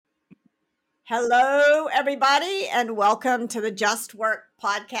Hello, everybody, and welcome to the Just Work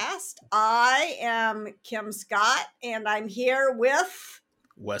podcast. I am Kim Scott, and I'm here with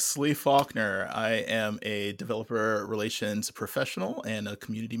Wesley Faulkner. I am a developer relations professional and a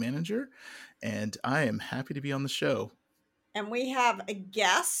community manager, and I am happy to be on the show. and we have a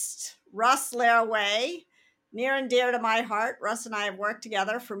guest, Russ Laraway, near and dear to my heart. Russ and I have worked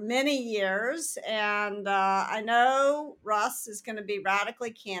together for many years, and I know Russ is going to be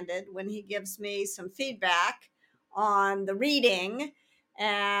radically candid when he gives me some feedback on the reading.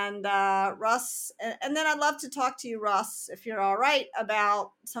 And Russ, and then I'd love to talk to you, Russ, if you're all right,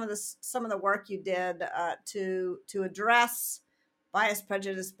 about some of the work you did to address bias,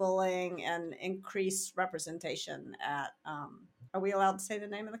 prejudice, bullying, and increase representation at. Are we allowed to say the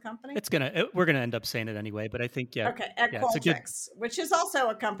name of the company? We're gonna end up saying it anyway, but I think Okay, at Qualtrics, which is also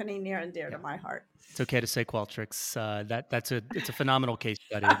a company near and dear to my heart. It's okay to say Qualtrics. It's a phenomenal case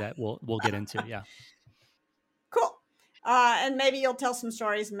study that we'll get into. Yeah. Cool. And maybe you'll tell some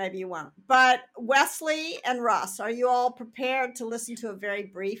stories, and maybe you won't. But Wesley and Russ, are you all prepared to listen to a very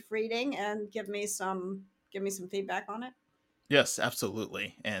brief reading and give me some feedback on it? Yes,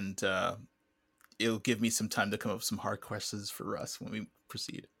 absolutely. And it'll give me some time to come up with some hard questions for Russ when we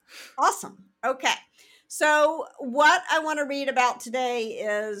proceed. Awesome. Okay. So what I want to read about today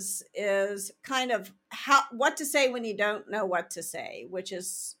is kind of what to say when you don't know what to say, which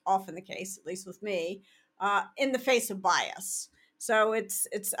is often the case, at least with me, in the face of bias. So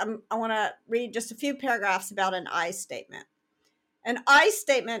I want to read just a few paragraphs about an I statement. An I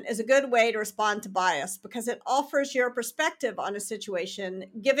statement is a good way to respond to bias because it offers your perspective on a situation,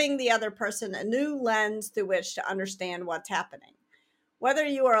 giving the other person a new lens through which to understand what's happening. Whether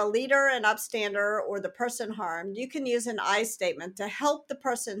you are a leader, an upstander, or the person harmed, you can use an I statement to help the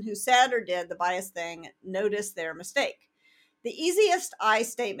person who said or did the biased thing notice their mistake. The easiest I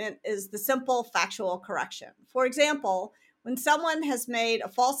statement is the simple factual correction. For example, when someone has made a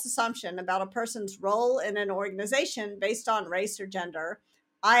false assumption about a person's role in an organization based on race or gender,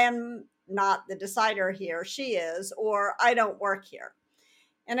 I am not the decider, he or she is, or I don't work here.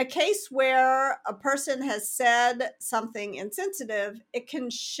 In a case where a person has said something insensitive, it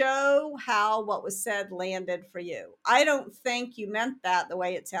can show how what was said landed for you. I don't think you meant that the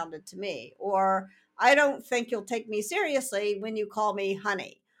way it sounded to me. Or I don't think you'll take me seriously when you call me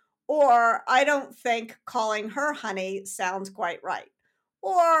honey. Or I don't think calling her honey sounds quite right.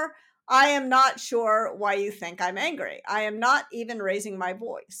 Or I am not sure why you think I'm angry. I am not even raising my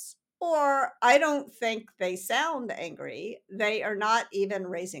voice. Or I don't think they sound angry. They are not even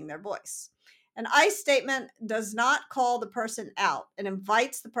raising their voice. An I statement does not call the person out. It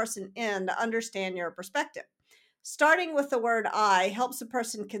invites the person in to understand your perspective. Starting with the word I helps a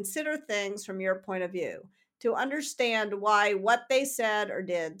person consider things from your point of view, to understand why what they said or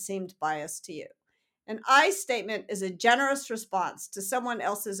did seemed biased to you. An I statement is a generous response to someone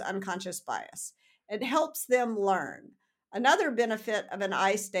else's unconscious bias. It helps them learn. Another benefit of an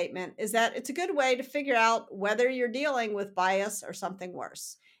I statement is that it's a good way to figure out whether you're dealing with bias or something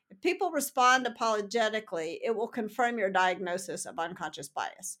worse. If people respond apologetically, it will confirm your diagnosis of unconscious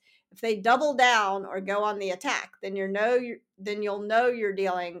bias. If they double down or go on the attack, then you'll know you're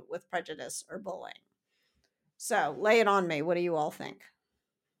dealing with prejudice or bullying. So, lay it on me. What do you all think?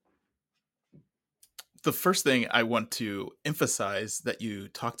 The first thing I want to emphasize that you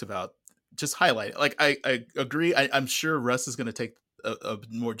talked about, just highlight, like I agree. I'm sure Russ is going to take a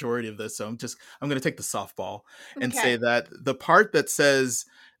majority of this, so I'm going to take the softball and say that the part that says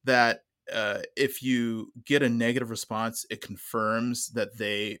that if you get a negative response, it confirms that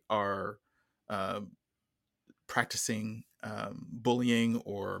they are practicing bullying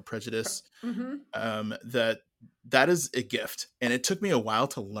or prejudice. That is a gift, and it took me a while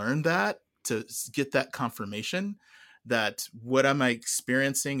to learn that, to get that confirmation that what am I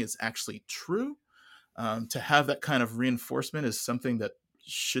experiencing is actually true. To have that kind of reinforcement is something that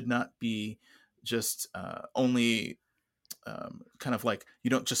should not be just only kind of like, you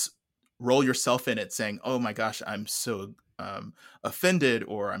don't just roll yourself in it saying, oh my gosh, I'm so offended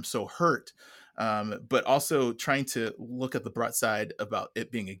or I'm so hurt. But also trying to look at the bright side about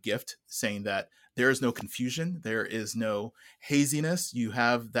it being a gift, saying that there is no confusion, there is no haziness. You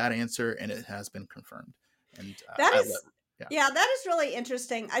have that answer, and it has been confirmed. And that is really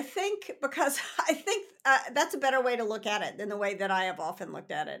interesting. I think because I think that's a better way to look at it than the way that I have often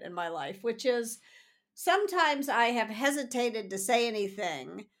looked at it in my life, which is sometimes I have hesitated to say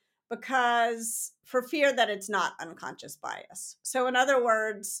anything because for fear that it's not unconscious bias. So in other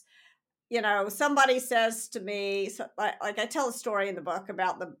words, somebody says to me, like I tell a story in the book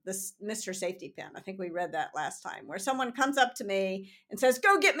about this Mr. Safety Pin. I think we read that last time, where someone comes up to me and says,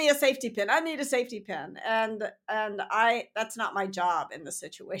 "Go get me a safety pin. I need a safety pin." And that's not my job in the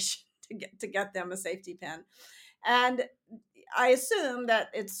situation to get them a safety pin. And I assume that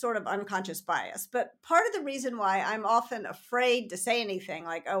it's sort of unconscious bias. But part of the reason why I'm often afraid to say anything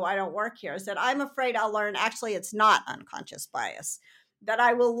like, "Oh, I don't work here," is that I'm afraid I'll learn actually it's not unconscious bias, that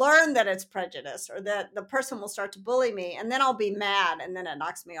I will learn that it's prejudice, or that the person will start to bully me, and then I'll be mad, and then it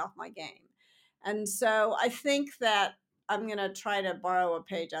knocks me off my game. And so I think that I'm going to try to borrow a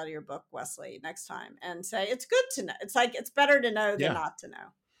page out of your book, Wesley, next time, and say it's good to know. It's like it's better to know than not to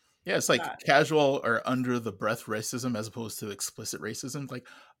know. Yeah, it's like casual or under the breath racism as opposed to explicit racism. Like,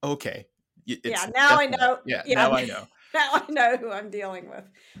 okay. Now I know. Now I know. Now I know who I'm dealing with.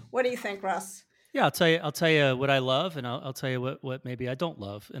 What do you think, Russ? Yeah, I'll tell you what I love, and I'll tell you what maybe I don't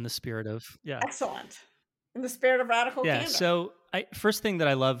love, in the spirit of Excellent. In the spirit of radical candor. So first thing that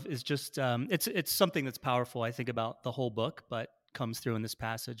I love is just it's something that's powerful, I think, about the whole book, but comes through in this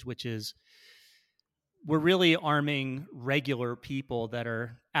passage, which is we're really arming regular people that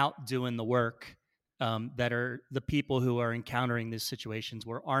are out doing the work, that are the people who are encountering these situations.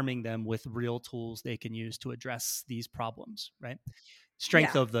 We're arming them with real tools they can use to address these problems, right?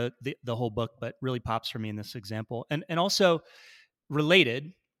 Strength of the whole book, but really pops for me in this example. And also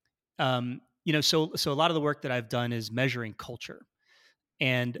related, so a lot of the work that I've done is measuring culture.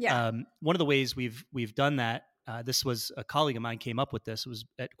 And one of the ways we've done that, this was a colleague of mine came up with this. It was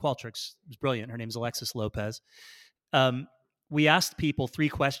at Qualtrics. It was brilliant. Her name's Alexis Lopez. We asked people 3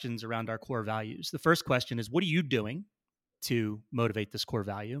 questions around our core values. The first question is, what are you doing to motivate this core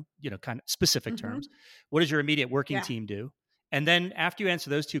value? Kind of specific terms. What does your immediate working team do? And then after you answer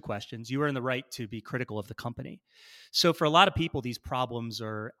those 2 questions, you earn the right to be critical of the company. So for a lot of people, these problems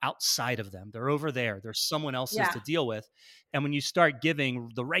are outside of them. They're over there. There's someone else's to deal with. And when you start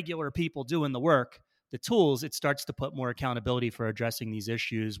giving the regular people doing the work the tools, it starts to put more accountability for addressing these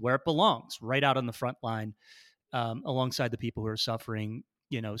issues where it belongs, right out on the front line, alongside the people who are suffering,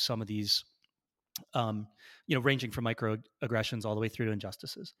 some of these, ranging from microaggressions all the way through to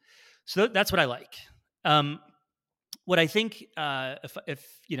injustices. So that's what I like. What I think,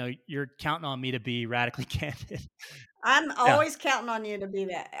 if you're counting on me to be radically candid, I'm always counting on you to be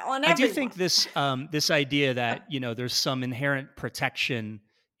that. On everyone. I do think this idea that there's some inherent protection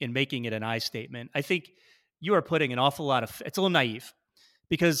in making it an I statement. I think you are putting an awful lot of. It's a little naive,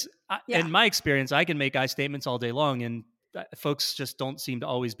 because in my experience, I can make I statements all day long, and folks just don't seem to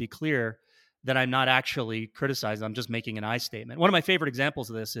always be clear that I'm not actually criticizing. I'm just making an I statement. One of my favorite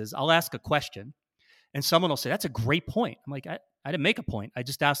examples of this is I'll ask a question, and someone will say, "That's a great point." I'm like, I didn't make a point. I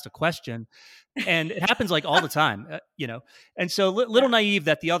just asked a question. And it happens like all the time, And so little naive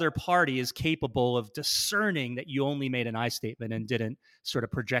that the other party is capable of discerning that you only made an I statement and didn't sort of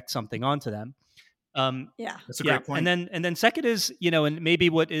project something onto them. That's a great point. And then second is, and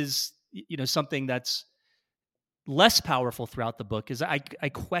maybe what is, something that's less powerful throughout the book is I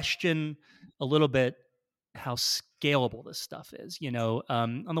question a little bit how scalable this stuff is.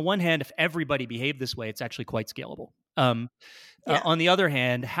 On the one hand, if everybody behaved this way, it's actually quite scalable. On the other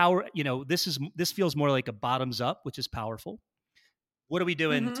hand, how this feels more like a bottoms up, which is powerful. What are we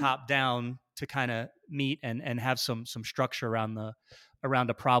doing top down to kind of meet and have some structure around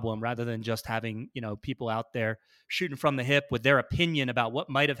a problem, rather than just having people out there shooting from the hip with their opinion about what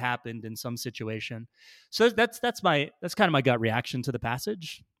might have happened in some situation. So that's kind of my gut reaction to the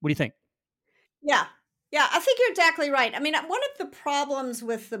passage. What do you think? Yeah, I think you're exactly right. I mean, one of the problems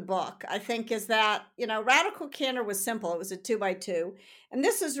with the book, I think, is that, Radical Candor was simple. It was a 2x2. And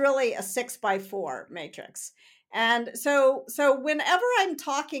this is really a 6x4 matrix. And so whenever I'm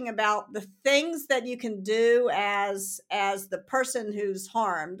talking about the things that you can do as the person who's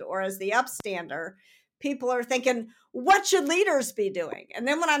harmed or as the upstander, people are thinking, what should leaders be doing? And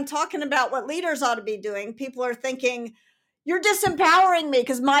then when I'm talking about what leaders ought to be doing, people are thinking, you're disempowering me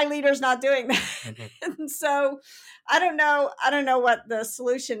because my leader's not doing that. And so I don't know what the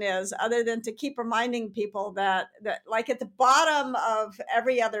solution is, other than to keep reminding people that like at the bottom of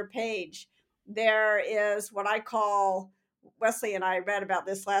every other page, there is what I call, Wesley and I read about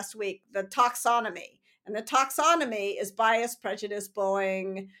this last week, the taxonomy. And the taxonomy is bias, prejudice,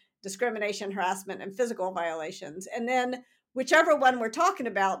 bullying, discrimination, harassment, and physical violations. And then whichever one we're talking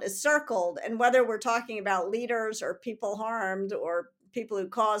about is circled, and whether we're talking about leaders or people harmed or people who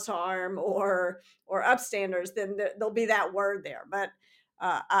cause harm or upstanders, then there'll be that word there. But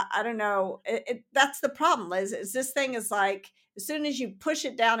I don't know. That's the problem. Is this thing is like, as soon as you push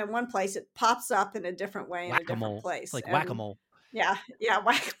it down in one place, it pops up in a different way in a different place. It's like whack-a-mole. Yeah,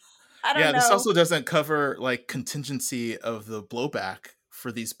 whack-a-mole. I don't Yeah, this know. also doesn't cover like contingency of the blowback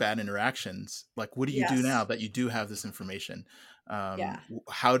for these bad interactions. Like, what do you do now Yes. that you do have this information? Yeah.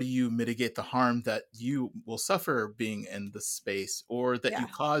 How do you mitigate the harm that you will suffer being in the space or that you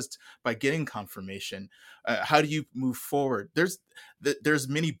Yeah. caused by getting confirmation? How do you move forward? There's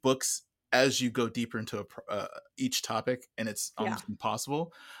many books as you go deeper into each topic, and it's Yeah. almost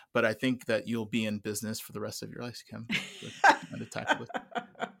impossible. But I think that you'll be in business for the rest of your life, Kim, with trying to tackle this.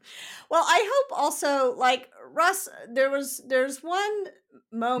 Well, I hope also, like Russ, there's one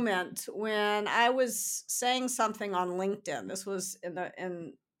moment when I was saying something on LinkedIn. This was in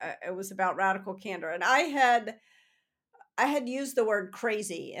it was about radical candor, and I had used the word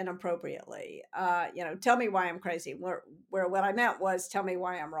crazy inappropriately. Tell me why I'm crazy. Where what I meant was tell me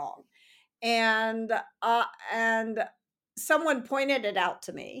why I'm wrong. And someone pointed it out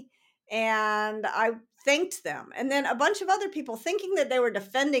to me, and I thanked them. And then a bunch of other people, thinking that they were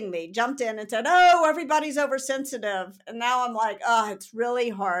defending me, jumped in and said, "Oh, everybody's oversensitive." And now I'm like, oh, it's really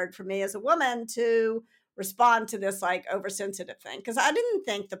hard for me as a woman to respond to this like oversensitive thing, because I didn't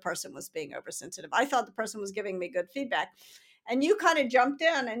think the person was being oversensitive. I thought the person was giving me good feedback. And you kind of jumped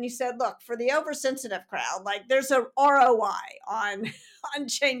in and you said, look, for the oversensitive crowd, like there's a ROI on on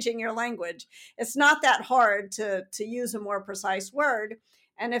changing your language. It's not that hard to use a more precise word.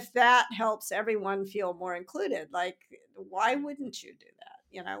 And if that helps everyone feel more included, like why wouldn't you do that?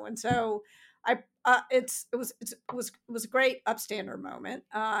 And so I it was a great upstander moment,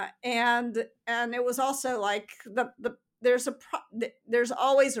 and it was also like there's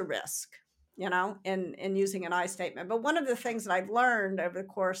always a risk, in using an I statement. But one of the things that I've learned over the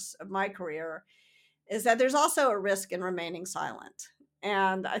course of my career is that there's also a risk in remaining silent.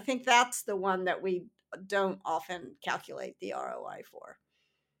 And I think that's the one that we don't often calculate the ROI for.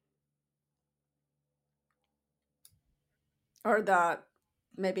 Or the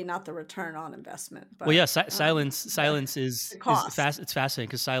maybe not the return on investment, Well, yeah, but silence the is cost. fast. It's fascinating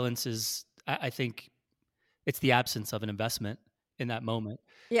because silence is, I think, it's the absence of an investment in that moment,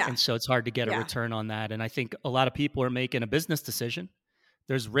 Yeah. and so it's hard to get a Yeah. return on that. And I think a lot of people are making a business decision.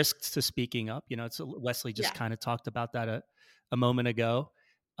 There's risks to speaking up. It's Wesley just Yeah. kind of talked about that a moment ago.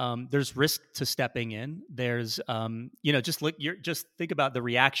 There's risk to stepping in. There's just think about the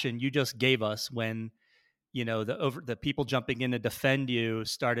reaction you just gave us when the people jumping in to defend you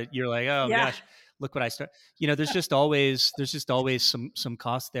started. You're like, oh Yeah. gosh, look what I start. There's just always some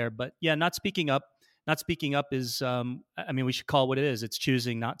cost there. But yeah, not speaking up is, I mean, we should call it what it is. It's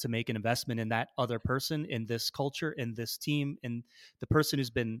choosing not to make an investment in that other person, in this culture, in this team, in the person who's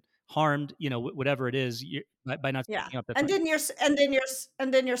been harmed, whatever it is, by not Yeah. speaking up. That's And right. then your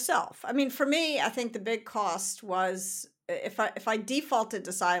and then yourself. I mean, for me, I think the big cost was if I defaulted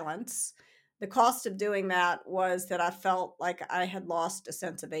to silence, the cost of doing that was that I felt like I had lost a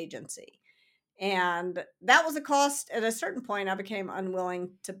sense of agency. And that was a cost. At a certain point I became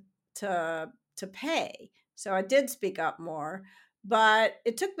unwilling to to pay. So I did speak up more, but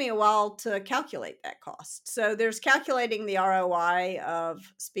it took me a while to calculate that cost. So there's calculating the ROI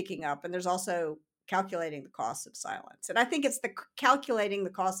of speaking up, and there's also calculating the cost of silence. And I think it's the calculating the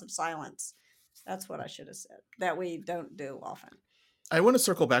cost of silence. That's what I should have said, that we don't do often. I want to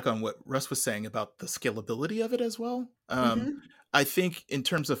circle back on what Russ was saying about the scalability of it as well. Hmm. I think in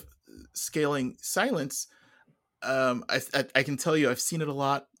terms of scaling silence, I can tell you I've seen it a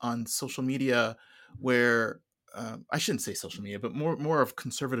lot on social media where I shouldn't say social media, but more of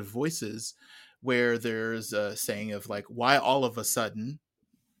conservative voices where there's a saying of like, why all of a sudden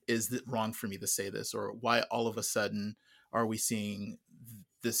is it wrong for me to say this, or why all of a sudden are we seeing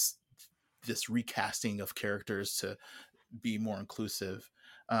this recasting of characters to be more inclusive.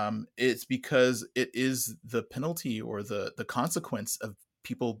 It's because it is the penalty or the consequence of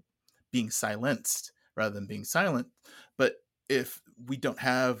people being silenced rather than being silent. But if we don't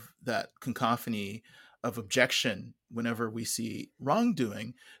have that cacophony of objection whenever we see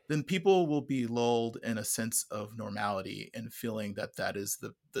wrongdoing, then people will be lulled in a sense of normality and feeling that that is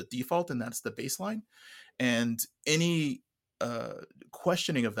the default and that's the baseline. And any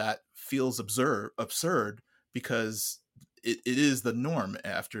questioning of that feels absurd because it is the norm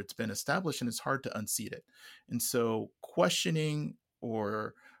after it's been established, and it's hard to unseat it. And so questioning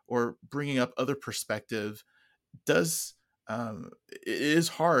or bringing up other perspective does it is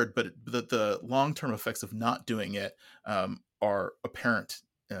hard, but the long-term effects of not doing it are apparent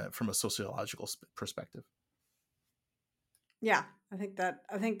from a sociological perspective. Yeah, I think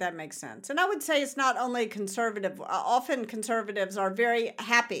that makes sense. And I would say it's not only conservative. Often conservatives are very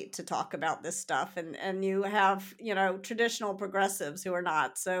happy to talk about this stuff, and you have traditional progressives who are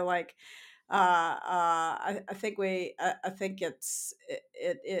not. So I think I think I think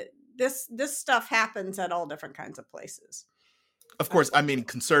this stuff happens at all different kinds of places. Of course, I mean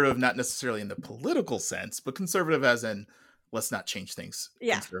conservative, not necessarily in the political sense, but conservative as in let's not change things.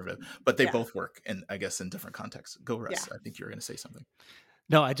 Yeah. Conservative, but they both work, and I guess in different contexts. Go, Russ. Yeah. I think you were going to say something.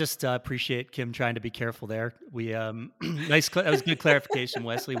 No, I just appreciate Kim trying to be careful there. We nice. That was good clarification,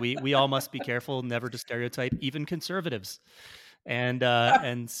 Wesley. We all must be careful never to stereotype even conservatives,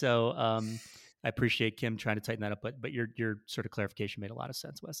 and so I appreciate Kim trying to tighten that up. But your sort of clarification made a lot of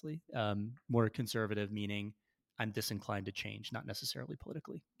sense, Wesley. More conservative meaning I'm disinclined to change, not necessarily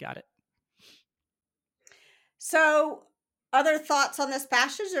politically. Got it. So, other thoughts on this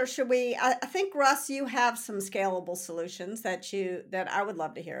passage, or should we? I think, Russ, you have some scalable solutions that I would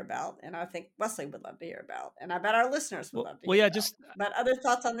love to hear about, and I think Wesley would love to hear about, and I bet our listeners would love to. Hear about. But other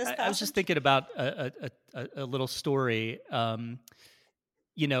thoughts on this passage? I was just thinking about a little story,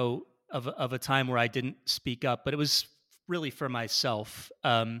 you know, of a time where I didn't speak up, but it was really for myself.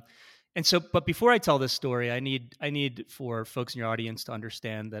 And so, but before I tell this story, I need for folks in your audience to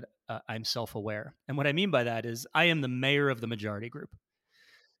understand that I'm self-aware. And what I mean by that is I am the mayor of the majority group.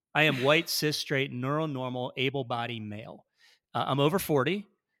 I am white, cis, straight, neuronormal, able-bodied male. I'm over 40.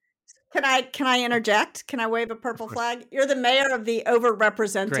 Can I interject? Can I wave a purple flag? You're the mayor of the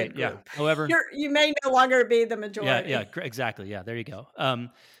overrepresented group. Yeah. However, you may no longer be the majority. Yeah, exactly. Yeah, there you go.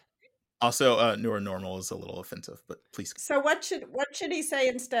 Also, neuronormal is a little offensive, but please. So what should he say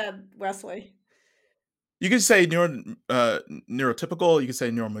instead, Wesley? You could say neurotypical. You could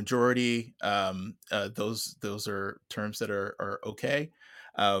say neuromajority. Those are terms that are okay.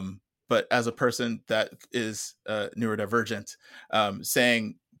 But as a person that is neurodivergent,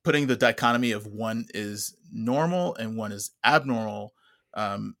 putting the dichotomy of one is normal and one is abnormal,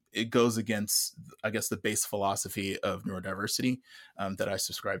 it goes against, I guess, the base philosophy of neurodiversity that I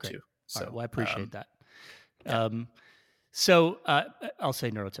subscribe to. So, right, well, I appreciate that. Yeah. So I'll say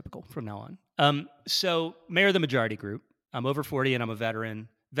neurotypical from now on. So mayor of the majority group. I'm over 40 and I'm a veteran.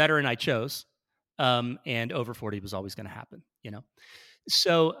 Veteran I chose, and over 40 was always going to happen, you know.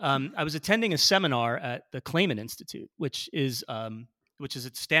 So I was attending a seminar at the Clayman Institute, which is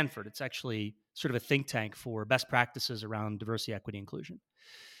at Stanford. It's actually sort of a think tank for best practices around diversity, equity, inclusion.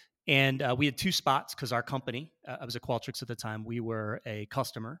 And we had two spots because our company, I was at Qualtrics at the time, we were a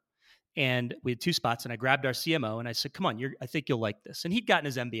customer. And we had two spots, and I grabbed our CMO and I said, "Come on, I think you'll like this." And he'd gotten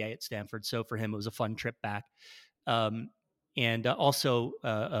his MBA at Stanford, so for him it was a fun trip back. And also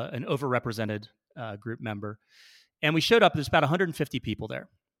an overrepresented group member. And we showed up. There's about 150 people there,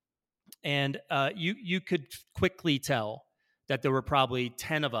 and you could quickly tell that there were probably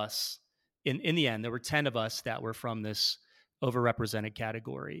 10 of us. In the end, there were 10 of us that were from this overrepresented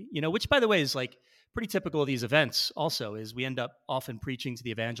category. You know, which by the way is like pretty typical of these events also is we end up often preaching to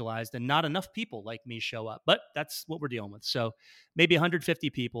the evangelized and not enough people like me show up, but that's what we're dealing with. So maybe 150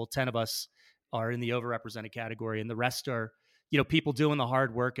 people, 10 of us are in the overrepresented category and the rest are, you know, people doing the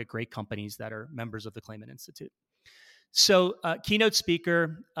hard work at great companies that are members of the Clayman Institute. So keynote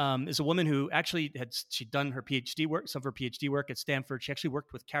speaker is a woman who actually she'd done her PhD work, some of her PhD work at Stanford. She actually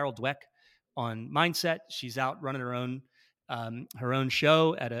worked with Carol Dweck on mindset. She's out running her own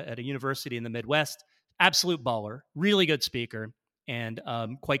show at a university in the Midwest. Absolute baller, really good speaker, and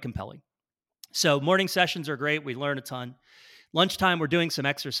quite compelling. So morning sessions are great. We learn a ton. Lunchtime, we're doing some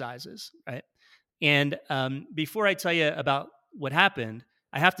exercises, right? And before I tell you about what happened,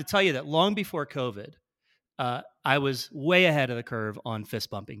 I have to tell you that long before COVID, I was way ahead of the curve on fist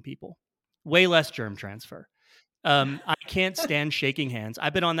bumping people, way less germ transfer. I can't stand shaking hands.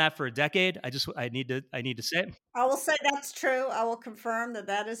 I've been on that for a decade. I need to say it. I will say that's true. I will confirm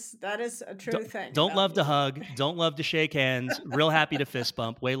that is a true thing. Don't love to hug. Don't love to shake hands. Real happy to fist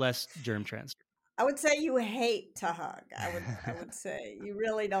bump. Way less germ transfer. I would say you hate to hug. I would say you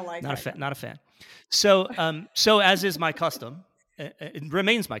really don't like. Not a fan. So as is my custom, it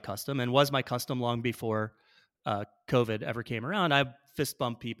remains my custom and was my custom long before COVID ever came around. I fist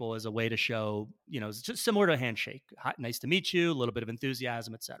bump people as a way to show, you know, it's just similar to a handshake. Nice to meet you, a little bit of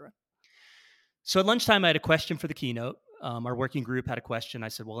enthusiasm, etc. So at lunchtime, I had a question for the keynote. Our working group had a question. I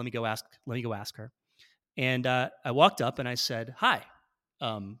said, well, let me go ask her. And I walked up and I said, hi,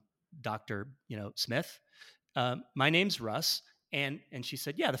 Dr. Smith. My name's Russ. And she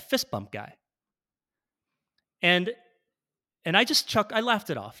said, yeah, the fist bump guy. And I just I laughed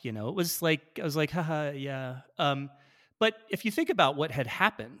it off. You know, it was like, I was like, haha, yeah. But if you think about what had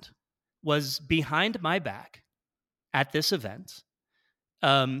happened was behind my back at this event,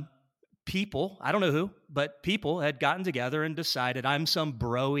 people, I don't know who, but people had gotten together and decided I'm some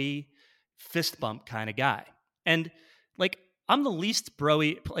bro-y fist bump kind of guy. And like, I'm the least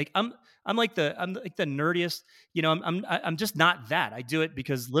broy. Like I'm like the nerdiest. You know, I'm just not that. I do it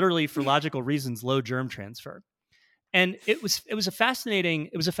because literally for logical reasons, low germ transfer. And it was a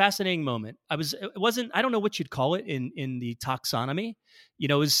fascinating moment. It wasn't, I don't know what you'd call it in the taxonomy. You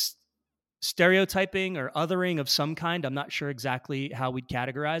know, it was stereotyping or othering of some kind. I'm not sure exactly how we'd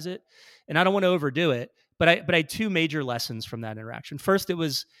categorize it, and I don't want to overdo it. But I had two major lessons from that interaction. First, it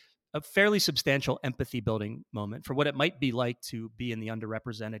was a fairly substantial empathy building moment for what it might be like to be in the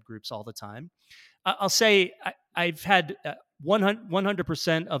underrepresented groups all the time. I'll say I've had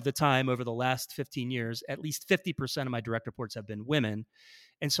 100% of the time over the last 15 years, at least 50% of my direct reports have been women.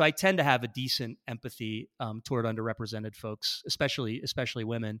 And so I tend to have a decent empathy toward underrepresented folks, especially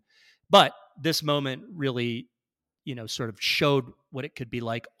women. But this moment really, you know, sort of showed what it could be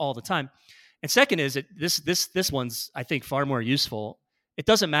like all the time. And second is this one's, I think, far more useful. It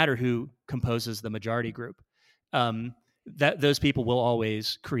doesn't matter who composes the majority group. That those people will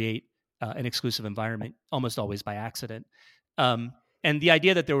always create an exclusive environment, almost always by accident. And the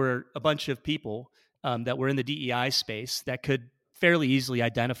idea that there were a bunch of people that were in the DEI space that could fairly easily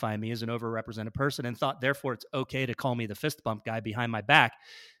identify me as an overrepresented person and thought, therefore, it's okay to call me the fist bump guy behind my back.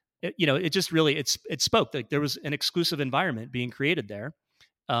 It just really, it spoke. Like there was an exclusive environment being created there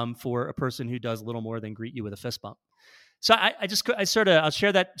for a person who does little more than greet you with a fist bump. So I'll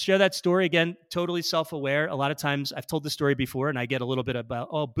share that story again, totally self-aware. A lot of times I've told this story before and I get a little bit about,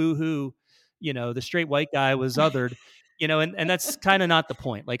 oh, boo-hoo, you know, the straight white guy was othered, you know, and that's kind of not the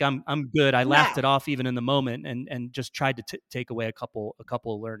point. Like I'm good. I laughed it off even in the moment and just tried to take away a couple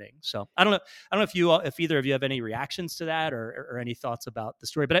of learnings. So I don't know if either of you have any reactions to that or any thoughts about the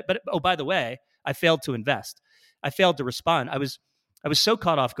story, but oh, by the way, I failed to invest. I failed to respond. I was so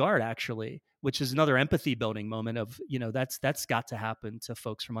caught off guard actually, which is another empathy building moment of, you know, that's got to happen to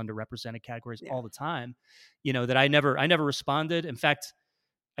folks from underrepresented categories all the time, you know, that I never responded. In fact,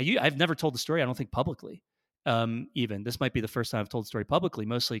 I've never told the story, I don't think publicly. Even this might be the first time I've told the story publicly,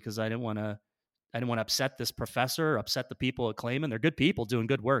 mostly because I didn't want to upset this professor, upset the people at Clayman. They're good people doing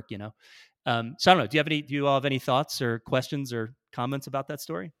good work, you know? So I don't know. Do you all have any thoughts or questions or comments about that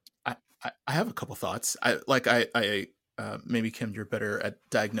story? I have a couple thoughts. Maybe Kim, you're better at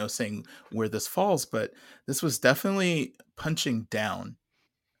diagnosing where this falls, but this was definitely punching down.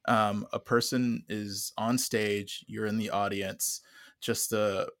 A person is on stage, you're in the audience, just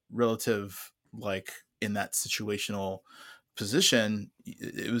a relative, like in that situational position,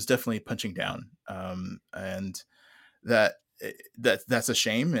 it was definitely punching down. And that's a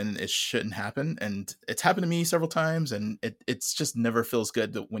shame and it shouldn't happen. And it's happened to me several times, and it's just never feels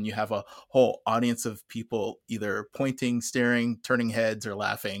good that when you have a whole audience of people either pointing, staring, turning heads, or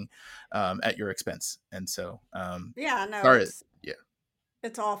laughing at your expense. And so sorry.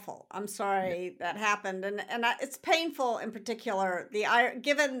 It's awful. I'm sorry that happened, and it's painful. In particular,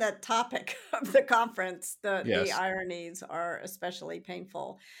 given the topic of the conference, the ironies are especially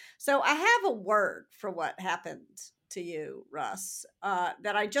painful. So I have a word for what happened to you, Russ,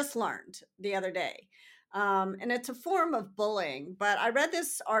 that I just learned the other day, and it's a form of bullying. But I read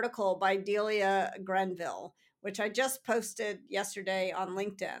this article by Delia Grenville, which I just posted yesterday on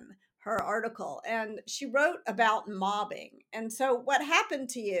LinkedIn. Her article, and she wrote about mobbing. And so what happened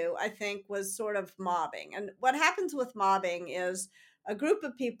to you, I think, was sort of mobbing. And what happens with mobbing is a group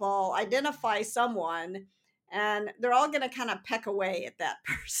of people identify someone and they're all going to kind of peck away at that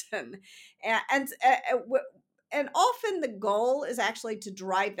person. And often the goal is actually to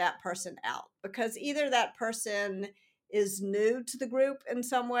drive that person out, because either that person is new to the group in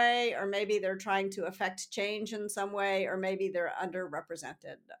some way, or maybe they're trying to affect change in some way, or maybe they're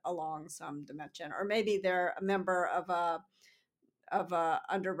underrepresented along some dimension, or maybe they're a member of a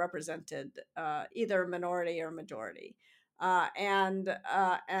underrepresented either minority or majority. And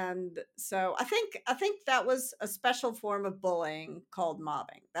so I think that was a special form of bullying called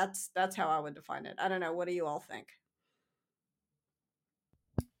mobbing. That's how I would define it. I don't know. What do you all think?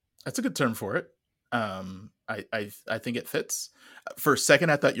 That's a good term for it. I think it fits. For a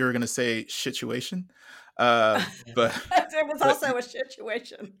second, I thought you were going to say situation, but it was also a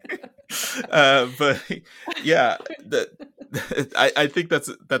situation. But yeah, I think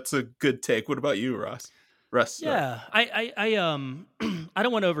that's a good take. What about you, Russ? Yeah, I I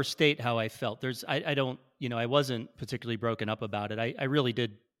don't want to overstate how I felt. I don't, you know, I wasn't particularly broken up about it. I really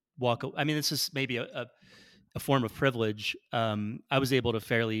did walk. I mean, this is maybe a form of privilege. I was able to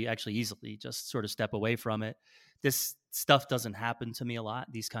fairly actually easily just sort of step away from it. This stuff doesn't happen to me a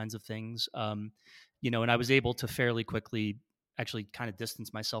lot, these kinds of things. You know, and I was able to fairly quickly actually kind of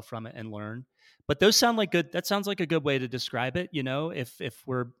distance myself from it and learn. But those sound like that sounds like a good way to describe it. You know, if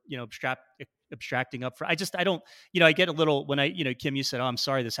we're, you know, abstracting up for. I don't, I get a little when Kim, you said, "Oh, I'm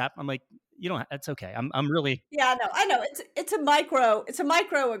sorry this happened." I'm like, you don't. That's okay. I'm really. Yeah, I know. It's a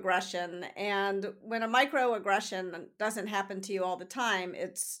microaggression, and when a microaggression doesn't happen to you all the time,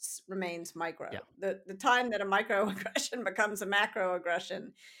 it remains micro. Yeah. The time that a microaggression becomes a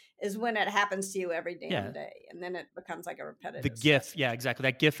macroaggression is when it happens to you every damn day, and then it becomes like a repetitive. The GIF, yeah, exactly.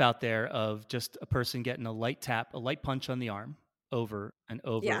 That GIF out there of just a person getting a light punch on the arm over and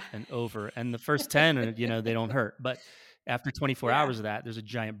over and over, and the first 10, they don't hurt, but after 24 hours of that, there's a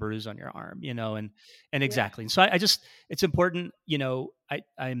giant bruise on your arm, and exactly. And so I just, it's important,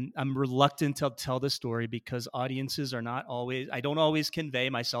 I'm reluctant to tell this story because audiences are not always, I don't always convey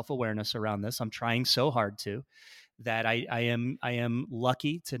my self-awareness around this. I'm trying so hard to, that I am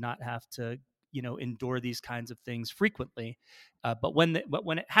lucky to not have to, endure these kinds of things frequently. But when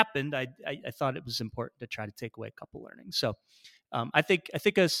it happened, I thought it was important to try to take away a couple learnings. So I think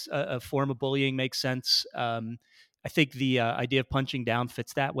a form of bullying makes sense. I think the idea of punching down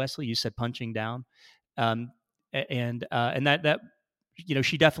fits that. Wesley, you said punching down, and that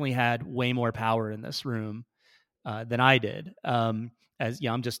she definitely had way more power in this room than I did. As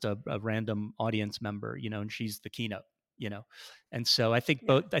I'm just a random audience member, and she's the keynote, and so I think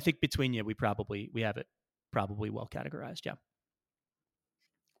I think between you, we have it probably well categorized. Yeah.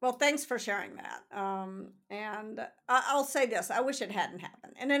 Well, thanks for sharing that. And I'll say this: I wish it hadn't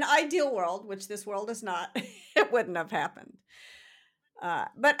happened. In an ideal world, which this world is not, it wouldn't have happened.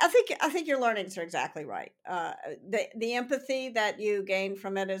 But I think your learnings are exactly right. The empathy that you gain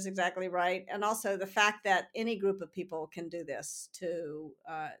from it is exactly right, and also the fact that any group of people can do this to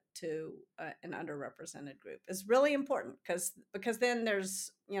an underrepresented group is really important because then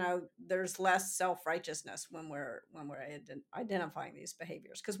there's less self-righteousness when we're identifying these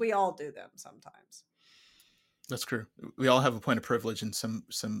behaviors, because we all do them sometimes. That's true. We all have a point of privilege in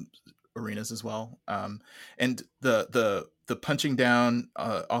some arenas as well. And the punching down,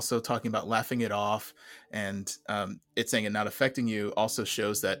 also talking about laughing it off, and it saying it not affecting you also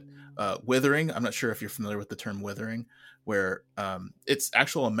shows that withering. I'm not sure if you're familiar with the term withering, where it's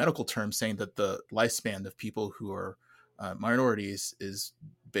actual a medical term saying that the lifespan of people who are minorities is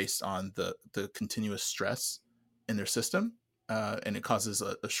based on the continuous stress in their system. And it causes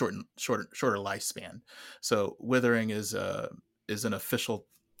a shorter lifespan. So withering is an official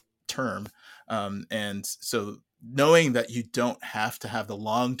term, and so knowing that you don't have to have the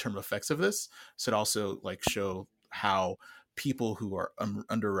long-term effects of this should also show how people who are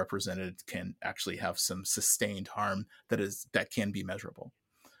underrepresented can actually have some sustained harm that can be measurable.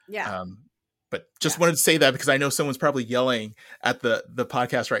 Yeah. But just wanted to say that because I know someone's probably yelling at the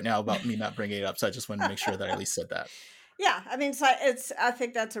podcast right now about me not bringing it up. So I just wanted to make sure that I at least said that. Yeah, I mean, I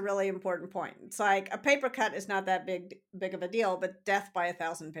think that's a really important point. It's like a paper cut is not that big of a deal, but death by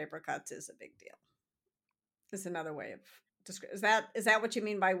 1,000 paper cuts is a big deal. Is another way of describing. Is that what you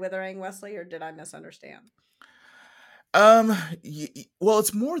mean by withering, Wesley, or did I misunderstand? Well,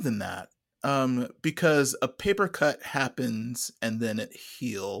 it's more than that. Because a paper cut happens and then it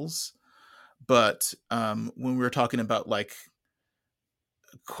heals. But when we were talking about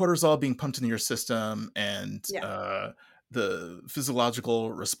cortisol being pumped into your system and the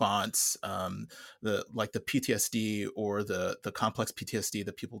physiological response, the PTSD or the complex PTSD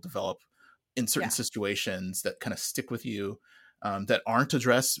that people develop in certain situations that kind of stick with you, that aren't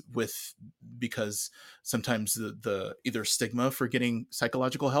addressed because sometimes the either stigma for getting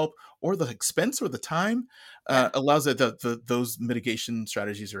psychological help or the expense or the time allows it that those mitigation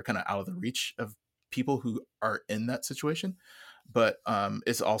strategies are kind of out of the reach of people who are in that situation. But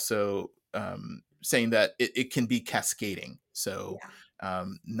it's also saying that it can be cascading. So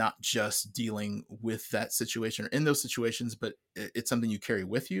not just dealing with that situation or in those situations, but it's something you carry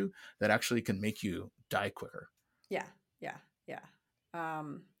with you that actually can make you die quicker. Yeah.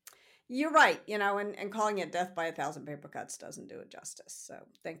 You're right, and calling it death by 1,000 paper cuts doesn't do it justice. So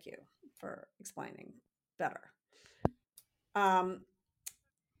thank you for explaining better.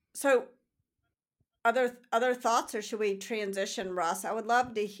 So other thoughts, or should we transition, Russ? I would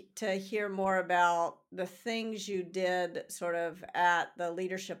love to hear more about the things you did sort of at the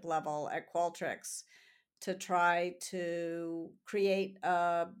leadership level at Qualtrics to try to create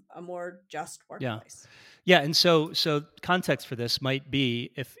a more just workplace. Yeah, and so context for this might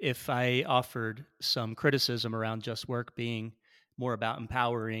be if I offered some criticism around Just Work being more about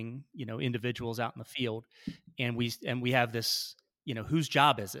empowering, individuals out in the field, and we have this, whose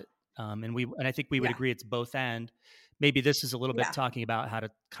job is it? And I think we would agree it's both and. Maybe this is a little bit talking about how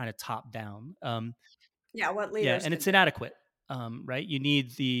to kind of top down. What leaders? And it's inadequate, right? You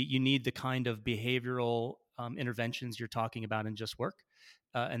need the kind of behavioral interventions you're talking about in Just Work.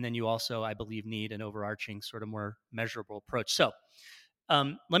 And then you also, I believe, need an overarching sort of more measurable approach. So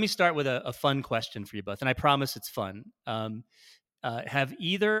let me start with a fun question for you both. And I promise it's fun. Has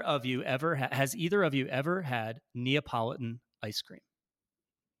either of you ever had Neapolitan ice cream?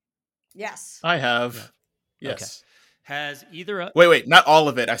 Yes. I have. Yeah. Yes. Okay. Has either... Wait, not all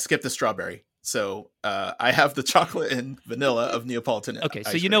of it. I skipped the strawberry. So I have the chocolate and vanilla of Neapolitan. Okay,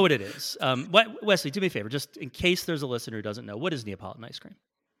 so you cream. know what it is. Wesley, do me a favor, just in case there's a listener who doesn't know, what is Neapolitan ice cream?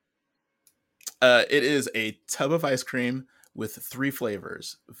 It is a tub of ice cream with 3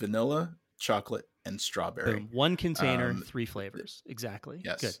 flavors: vanilla, chocolate, and strawberry. Boom. 1 container, 3 flavors. Exactly.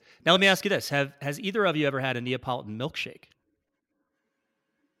 Yes. Good. Now let me ask you this: has either of you ever had a Neapolitan milkshake?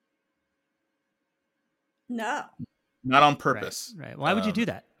 No. Not on purpose. Right. Why would you do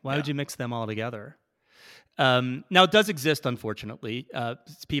that? Why would you mix them all together? Now, it does exist, unfortunately.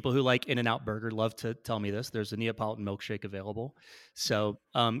 People who like In-N-Out Burger love to tell me this. There's a Neapolitan milkshake available. So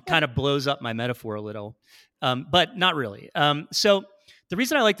kind of blows up my metaphor a little, but not really. So the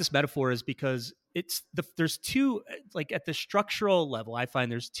reason I like this metaphor is because there's two, like at the structural level, I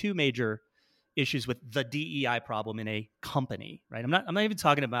find there's 2 major issues with the DEI problem in a company, right? I'm not even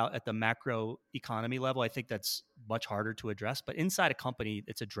talking about at the macro economy level. I think that's much harder to address, but inside a company,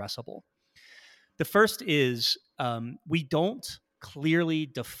 it's addressable. The first is we don't clearly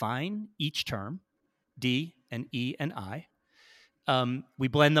define each term, D and E and I. We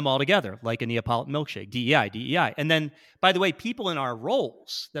blend them all together like a Neapolitan milkshake, DEI, DEI. And then, by the way, people in our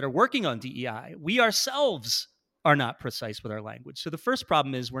roles that are working on DEI, we ourselves are not precise with our language. So the first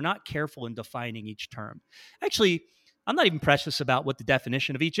problem is we're not careful in defining each term. Actually, I'm not even precious about what the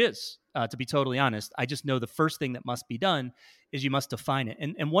definition of each is, to be totally honest. I just know the first thing that must be done is you must define it.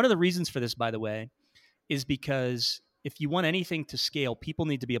 And one of the reasons for this, by the way, is because if you want anything to scale, people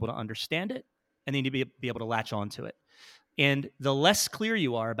need to be able to understand it and they need to be able to latch onto it. And the less clear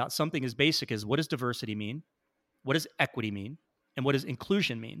you are about something as basic as what does diversity mean, what does equity mean, and what does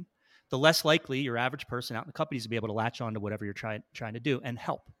inclusion mean, the less likely your average person out in the company is to be able to latch on to whatever you're trying to do and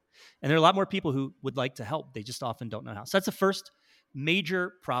help. And there are a lot more people who would like to help. They just often don't know how. So that's the first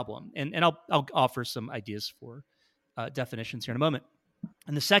major problem. And I'll offer some ideas for definitions here in a moment.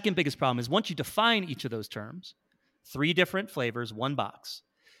 And the second biggest problem is once you define each of those terms, 3 different flavors, 1 box.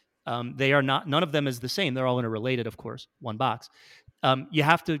 They are not, none of them is the same. They're all interrelated, of course, 1 box. You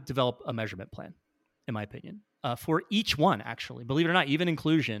have to develop a measurement plan, in my opinion, for each one, actually. Believe it or not, even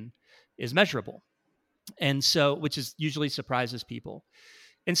inclusion is measurable. And so, which is usually surprises people.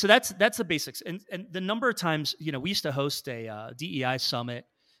 And so that's the basics. And the number of times, we used to host a DEI summit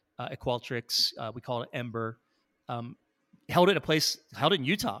at Qualtrics. We called it Ember. Held in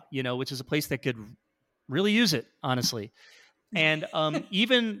Utah, which is a place that could really use it, honestly. And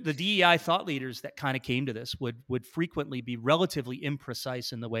even the DEI thought leaders that kind of came to this would frequently be relatively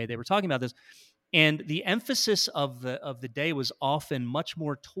imprecise in the way they were talking about this. And the emphasis of the day was often much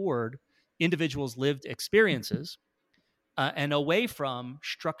more toward individuals' lived experiences and away from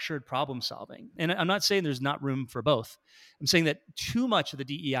structured problem solving. And I'm not saying there's not room for both. I'm saying that too much of the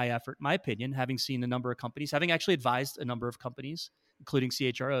DEI effort, in my opinion, having seen a number of companies, having actually advised a number of companies, including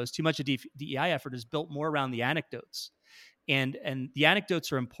CHROs, too much of DEI effort is built more around the anecdotes. And the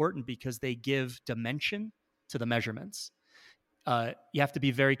anecdotes are important because they give dimension to the measurements. You have to be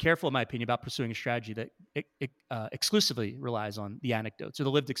very careful, in my opinion, about pursuing a strategy that exclusively relies on the anecdotes or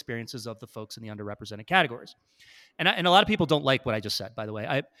the lived experiences of the folks in the underrepresented categories. And a lot of people don't like what I just said, by the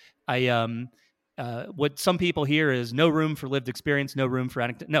way. What some people hear is no room for lived experience, no room for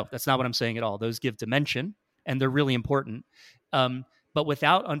anecdote. No, that's not what I'm saying at all. Those give dimension, and they're really important. But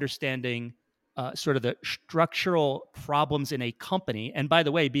without understanding sort of the structural problems in a company, and by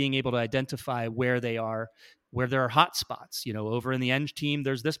the way, being able to identify where there are hot spots, over in the eng team,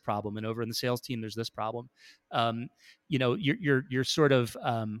 there's this problem, and over in the sales team, there's this problem. You're sort of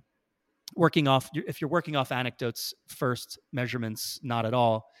if you're working off anecdotes first, measurements not at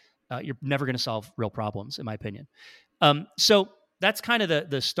all, you're never going to solve real problems, in my opinion. So that's kind of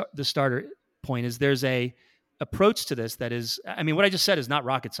the starter point. Is there's a approach to this that is, I mean, what I just said is not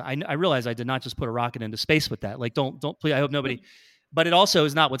rocket science. I realize I did not just put a rocket into space with that. Like, don't please. I hope nobody. But it also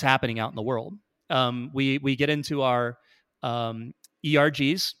is not what's happening out in the world. We get into our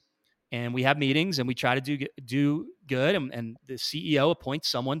ERGs and we have meetings and we try to do good. And the CEO appoints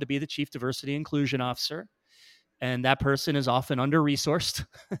someone to be the chief diversity inclusion officer, and that person is often under-resourced.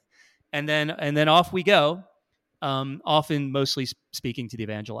 and then off we go. Often mostly speaking to the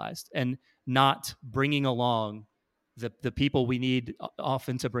evangelized and not bringing along the people we need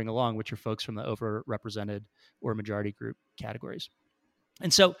often to bring along, which are folks from the overrepresented or majority group categories.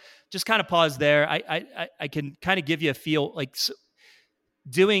 And so just kind of pause there. I can kind of give you a feel like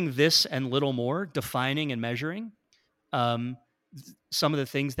doing this and little more, defining and measuring. Um, some of the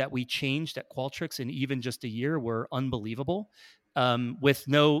things that we changed at Qualtrics in even just a year were unbelievable, with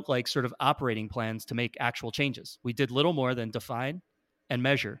no like sort of operating plans to make actual changes. We did little more than define and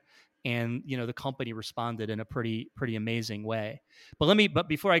measure. And the company responded in a pretty amazing way. But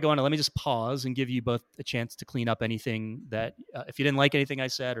before I go on, let me just pause and give you both a chance to clean up anything that if you didn't like anything I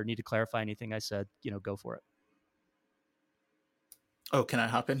said or need to clarify anything I said, go for it. Oh, can I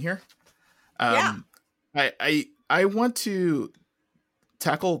hop in here? Yeah. I want to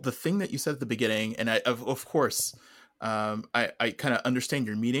tackle the thing that you said at the beginning, and of course, I kind of understand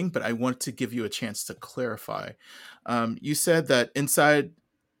your meaning, but I want to give you a chance to clarify. You said that inside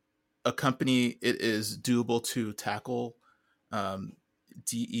a company, it is doable to tackle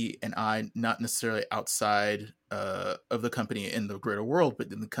DE and I, not necessarily outside of the company in the greater world,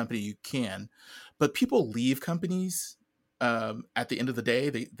 but in the company you can. But people leave companies. At the end of the day,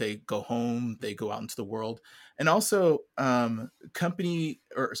 they go home, they go out into the world, and also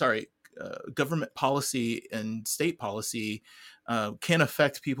government policy and state policy can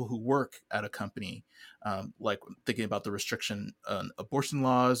affect people who work at a company. Like thinking about the restriction on abortion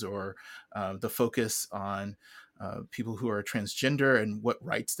laws, or the focus on people who are transgender and what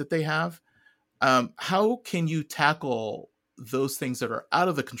rights that they have. How can you tackle those things that are out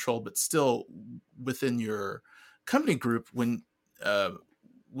of the control but still within your company group when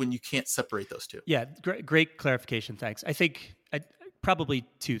you can't separate those two? Yeah, great clarification. Thanks. I think probably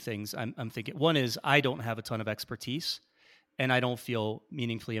two things I'm thinking. One is I don't have a ton of expertise, and I don't feel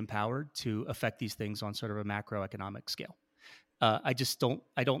meaningfully empowered to affect these things on sort of a macroeconomic scale. I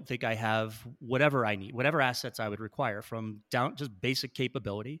don't think I have whatever I need, whatever assets I would require, from down just basic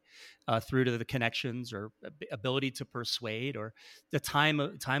capability through to the connections or ability to persuade, or the time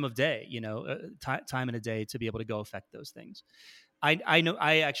of day, time in a day to be able to go affect those things.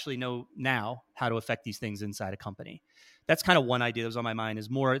 I actually know now how to affect these things inside a company. That's kind of one idea that was on my mind. It's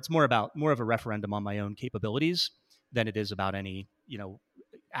more of a referendum on my own capabilities than it is about any,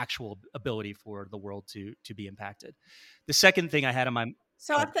 actual ability for the world to be impacted. The second thing I had on my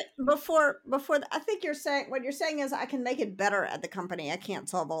So I think I think you're saying what you're saying is I can make it better at the company. I can't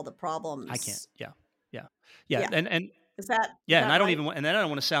solve all the problems. I can't. Yeah. And is that and I don't right? even and then I don't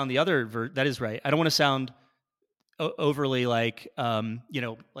want to sound the other that is right. I don't want to sound overly like I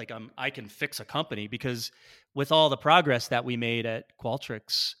can fix a company, because with all the progress that we made at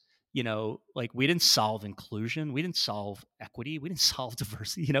Qualtrics, we didn't solve inclusion, we didn't solve equity, we didn't solve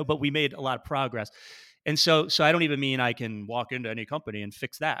diversity, but we made a lot of progress. And so I don't even mean I can walk into any company and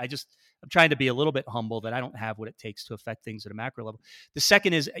fix that. I'm trying to be a little bit humble that I don't have what it takes to affect things at a macro level. The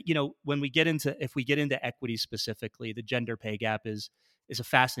second is, if we get into equity specifically, the gender pay gap is a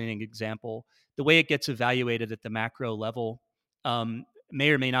fascinating example. The way it gets evaluated at the macro level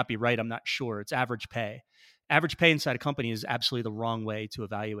may or may not be right. I'm not sure. It's average pay. Average pay inside a company is absolutely the wrong way to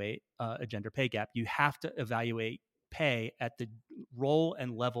evaluate a gender pay gap. You have to evaluate pay at the role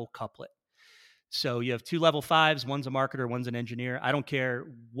and level couplet. So you have two level 5s, one's a marketer, one's an engineer. I don't care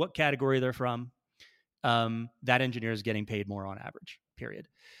what category they're from. That engineer is getting paid more on average, period.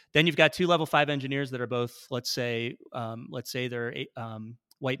 Then you've got two level 5 engineers that are both, let's say they're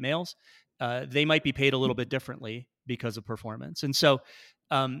white males. They might be paid a little bit differently because of performance. And so,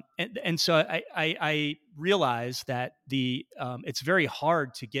 I realize that it's very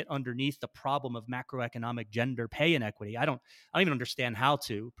hard to get underneath the problem of macroeconomic gender pay inequity. I don't even understand how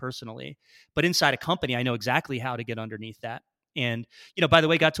to personally, but inside a company, I know exactly how to get underneath that. And, by the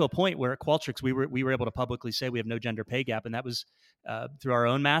way, got to a point where at Qualtrics, we were able to publicly say we have no gender pay gap. And that was through our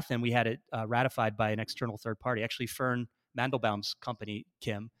own math. And we had it ratified by an external third party. Actually, Fern Mandelbaum's company,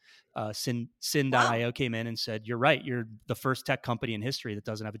 Kim, Sin.io came in and said, "You're right. You're the first tech company in history that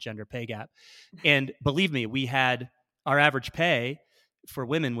doesn't have a gender pay gap." And believe me, we had our average pay for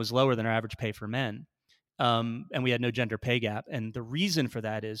women was lower than our average pay for men. And we had no gender pay gap. And the reason for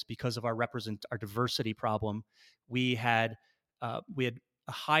that is because of our diversity problem. We had a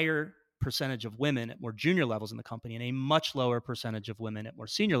higher percentage of women at more junior levels in the company and a much lower percentage of women at more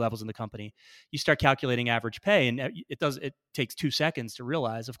senior levels in the company. You start calculating average pay, and it takes 2 seconds to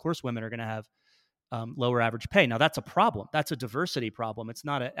realize, of course, women are going to have lower average pay. Now, that's a problem. That's a diversity problem. It's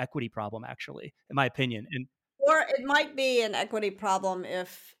not an equity problem, actually, in my opinion. Or it might be an equity problem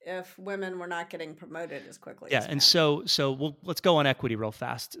if women were not getting promoted as quickly. Yeah, and so let's go on equity real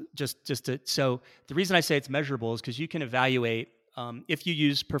fast. So the reason I say it's measurable is because you can evaluate. If you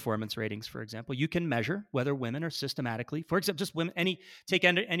use performance ratings, for example, you can measure whether women are systematically, for example, just women, any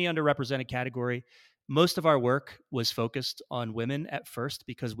underrepresented category. Most of our work was focused on women at first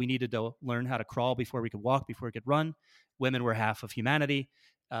because we needed to learn how to crawl before we could walk, before we could run. women were half of humanity.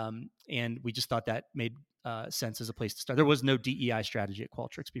 And we just thought that made sense as a place to start. There was no DEI strategy at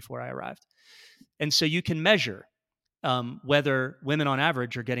Qualtrics before I arrived. And so you can measure whether women on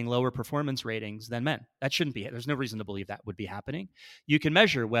average are getting lower performance ratings than men. That shouldn't be. There's no reason to believe that would be happening. You can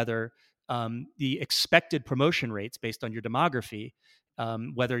measure whether the expected promotion rates based on your demography,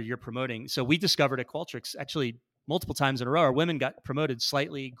 whether you're promoting. So we discovered at Qualtrics actually multiple times in a row, our women got promoted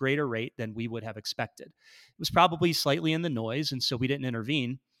slightly greater rate than we would have expected. It was probably slightly in the noise, and so we didn't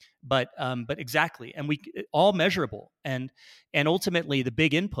intervene. But exactly, and we all measurable, and ultimately the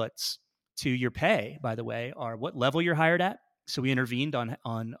big inputs to your pay, by the way, are what level you're hired at. So we intervened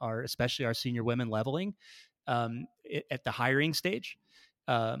on our, especially our senior women leveling at the hiring stage,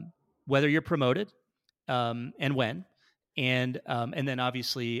 whether you're promoted and when, and then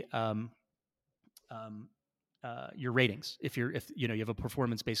obviously your ratings. If you have a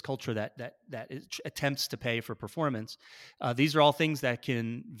performance-based culture that attempts to pay for performance, these are all things that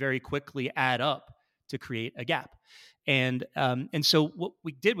can very quickly add up to create a gap. And so what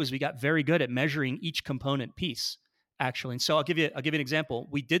we did was we got very good at measuring each component piece, actually. And so I'll give you an example.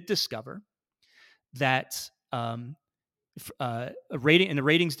 We did discover that a rating in the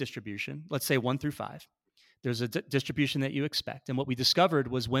ratings distribution, let's say 1 through 5, there's a distribution that you expect. And what we discovered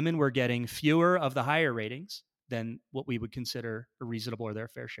was women were getting fewer of the higher ratings than what we would consider a reasonable or their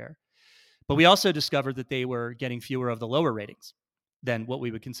fair share. But we also discovered that they were getting fewer of the lower ratings than what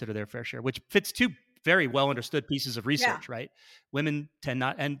we would consider their fair share, which fits two very well understood pieces of research, right? Women tend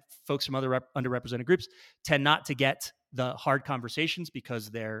not, and folks from other underrepresented groups tend not to get the hard conversations because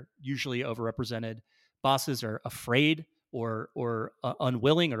they're usually overrepresented. Bosses are afraid or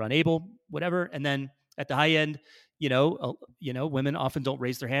unwilling or unable, whatever. And then at the high end, women often don't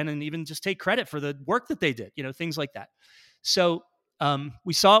raise their hand and even just take credit for the work that they did, things like that. So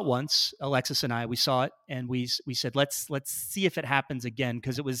we saw it once, Alexis and I. We saw it, and we said, let's see if it happens again,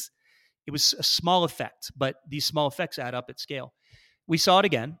 because it was a small effect, but these small effects add up at scale. We saw it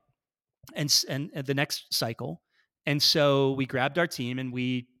again, and the next cycle, and so we grabbed our team and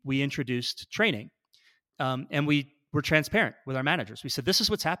we introduced training, and we were transparent with our managers. We said, this is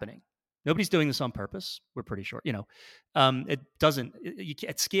what's happening. Nobody's doing this on purpose. We're pretty sure, it doesn't,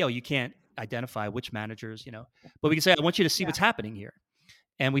 at scale, you can't identify which managers, but we can say, I want you to see what's happening here.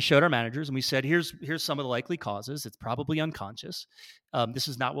 And we showed our managers and we said, here's some of the likely causes. It's probably unconscious. This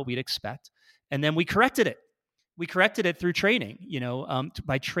is not what we'd expect. And then we corrected it. We corrected it through training,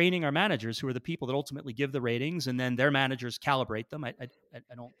 by training our managers, who are the people that ultimately give the ratings, and then their managers calibrate them. I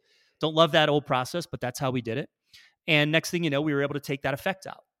don't love that old process, but that's how we did it. And next thing you know, we were able to take that effect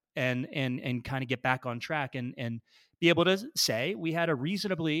out and kind of get back on track and be able to say we had a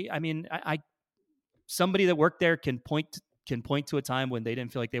reasonably, somebody that worked there can point to a time when they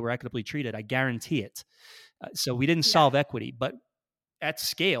didn't feel like they were equitably treated. I guarantee it. So we didn't solve equity, but at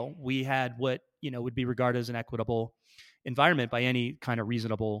scale, we had what, would be regarded as an equitable environment by any kind of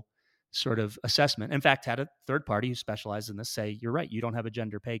reasonable sort of assessment. In fact, had a third party who specialized in this say, you're right, you don't have a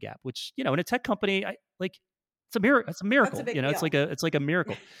gender pay gap, which, in a tech company, it's a miracle. It's a miracle. It's like a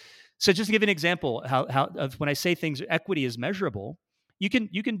miracle. So just to give an example how of when I say things, equity is measurable, you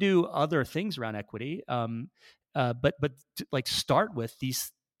can do other things around equity. But start with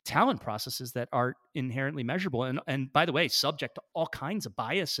these talent processes that are inherently measurable, and by the way, subject to all kinds of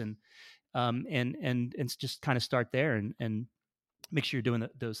bias, and just kind of start there and make sure you're doing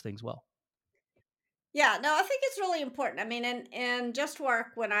those things well. Yeah, no, I think it's really important. I mean, in Just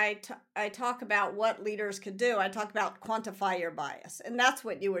Work, when I talk about what leaders could do, I talk about quantify your bias. And that's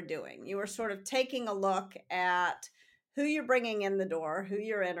what you were doing. You were sort of taking a look at who you're bringing in the door, who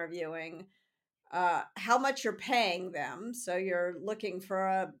you're interviewing, how much you're paying them. So you're looking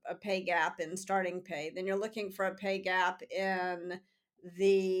for a pay gap in starting pay. Then you're looking for a pay gap in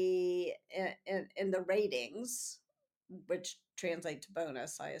the ratings, which translate to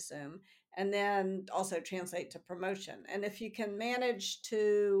bonus, I assume, and then also translate to promotion. And if you can manage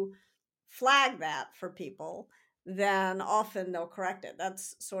to flag that for people, then often they'll correct it.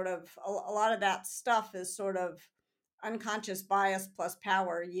 That's sort of a lot of that stuff is sort of unconscious bias plus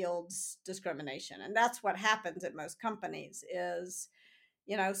power yields discrimination. And that's what happens at most companies is,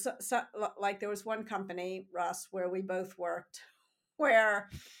 so like there was one company, Russ, where we both worked, where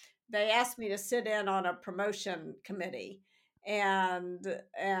they asked me to sit in on a promotion committee, and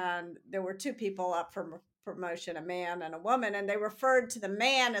there were two people up for promotion, a man and a woman, and they referred to the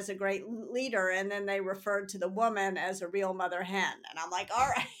man as a great leader, and then they referred to the woman as a real mother hen. And I'm like, all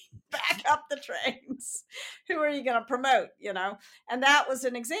right, back up the trains. Who are you going to promote? And that was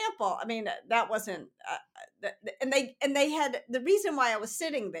an example. I mean, that wasn't and they had, the reason why I was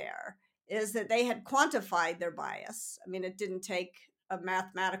sitting there is that they had quantified their bias. I mean, it didn't take a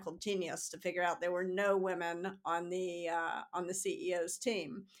mathematical genius to figure out there were no women on the CEO's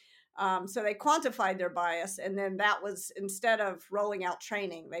team. So they quantified their bias, and then that was, instead of rolling out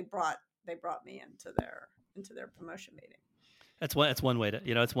training, they brought me into their promotion meeting. That's one way to,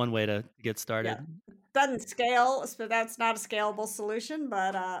 it's one way to get started. Yeah. Doesn't scale, so that's not a scalable solution,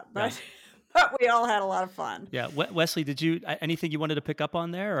 but but we all had a lot of fun. Yeah. Wesley, did you, anything you wanted to pick up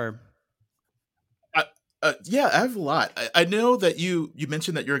on there, or? Yeah, I have a lot. I know that you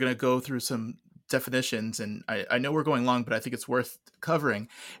mentioned that you're going to go through some definitions, and I know we're going long, but I think it's worth covering.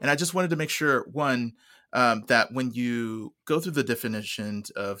 And I just wanted to make sure, one, that when you go through the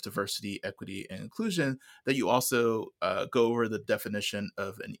definitions of diversity, equity, and inclusion, that you also go over the definition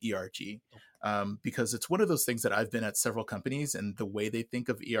of an ERG, because it's one of those things that I've been at several companies, and the way they think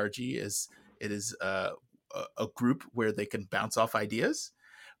of ERG is it is a group where they can bounce off ideas,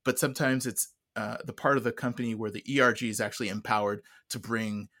 but sometimes it's the part of the company where the ERG is actually empowered to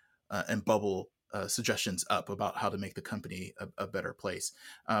bring and bubble suggestions up about how to make the company a better place.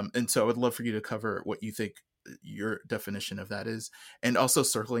 And so I would love for you to cover what you think your definition of that is. And also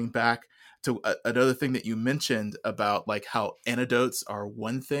circling back to another thing that you mentioned about like how anecdotes are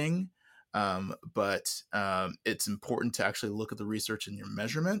one thing, but it's important to actually look at the research and your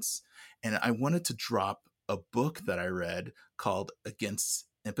measurements. And I wanted to drop a book that I read called Against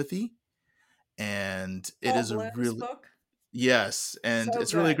Empathy. And it is a really book. Yes, and So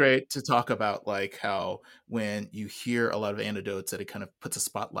it's really good. great to talk about like how when you hear a lot of anecdotes that it kind of puts a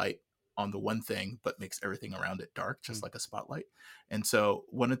spotlight on the one thing but makes everything around it dark, just like a spotlight. And so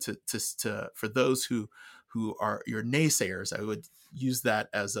wanted to for those who are your naysayers, I would use that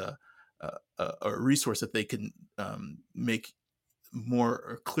as a resource that they can make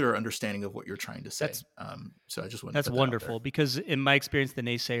more clearer understanding of what you're trying to say. So I just wanted That's to put wonderful, because in my experience, the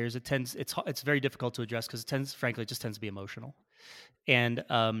naysayers, it's very difficult to address, because it just tends to be emotional. And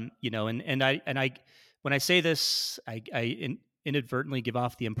and I when I say this, I inadvertently give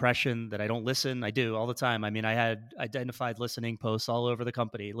off the impression that I don't listen. I do all the time. I mean, I had identified listening posts all over the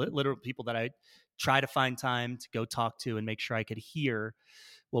company, literal people that I try to find time to go talk to and make sure I could hear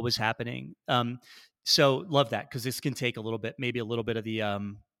what was happening. So love that, because this can take maybe a little bit of the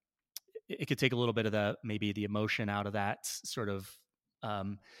it could take a little bit of maybe the emotion out of that sort of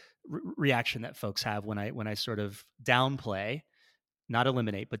reaction that folks have when I sort of downplay, not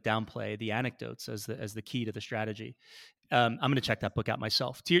eliminate, but downplay the anecdotes as the key to the strategy. I'm going to check that book out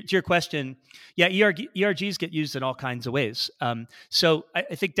myself. To your question, yeah, ERGs get used in all kinds of ways. So I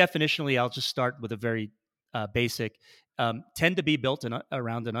think definitionally, I'll just start with a very basic. Tend to be built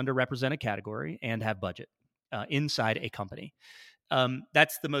around an underrepresented category and have budget inside a company.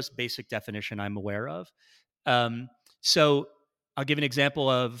 That's the most basic definition I'm aware of. So I'll give an example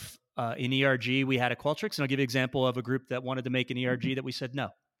of in ERG, we had a Qualtrics, and I'll give you an example of a group that wanted to make an ERG that we said no.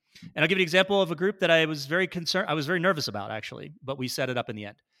 And I'll give you an example of a group that I was very nervous about, actually, but we set it up in the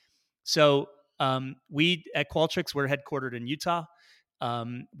end. So we at Qualtrics, we're headquartered in Utah.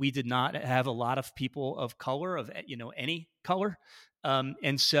 We did not have a lot of people of color, of any color,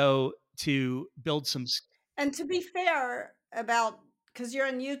 and so to build some. And to be fair, because you're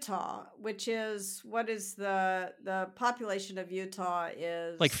in Utah, which is, what is the population of Utah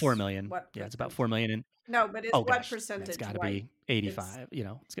is like 4 million. What? Yeah, it's about 4 million. No, but it's what percentage? It's got to white? be 85.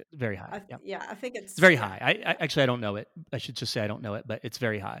 It's very high. Yeah, I think it's very high. I actually, I don't know it. I should just say I don't know it, but it's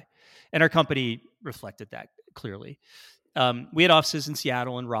very high. And our company reflected that clearly. We had offices in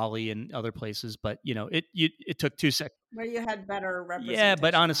Seattle and Raleigh and other places, but it took 2 seconds. Where you had better representation. Yeah,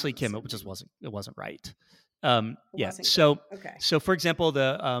 but honestly, Kim, it just wasn't right. Yeah. So for example,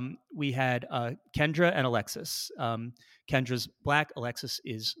 we had Kendra and Alexis. Kendra's Black, Alexis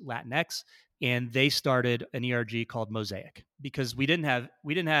is Latinx, and they started an ERG called Mosaic because we didn't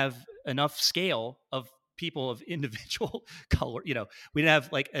have enough scale of people of individual color. We didn't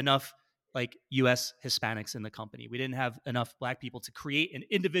have enough U.S. Hispanics in the company. We didn't have enough Black people to create an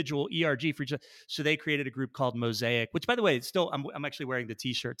individual ERG for each other. So they created a group called Mosaic, which, by the way, I'm actually wearing the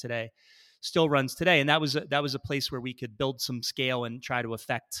T-shirt today. Still runs today, and that was a place where we could build some scale and try to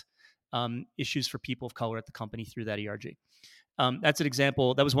affect issues for people of color at the company through that ERG. That's an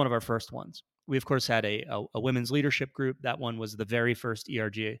example. That was one of our first ones. We of course had a women's leadership group. That one was the very first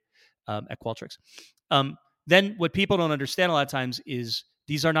ERG at Qualtrics. Then what people don't understand a lot of times is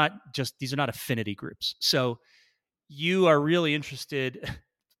these are not affinity groups. So you are really interested.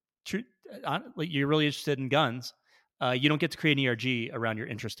 You're really interested in guns. You don't get to create an ERG around your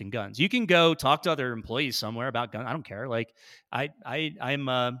interest in guns. You can go talk to other employees somewhere about guns. I don't care.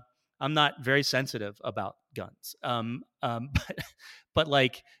 I'm not very sensitive about guns. But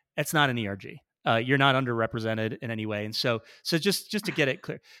it's not an ERG. You're not underrepresented in any way. And so just to get it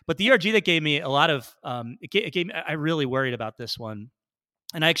clear, but the ERG that gave me a lot of, it gave me, I really worried about this one.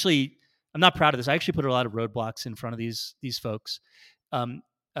 And I'm not proud of this. I actually put a lot of roadblocks in front of these folks.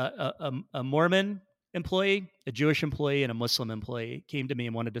 A Mormon employee, a Jewish employee, and a Muslim employee came to me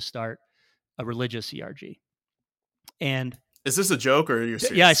and wanted to start a religious ERG. And is this a joke or you're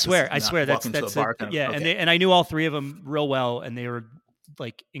serious? Yeah, I swear that's yeah. Okay. And I knew all three of them real well, and they were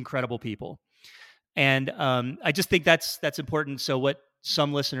like incredible people. And I just think that's important. So what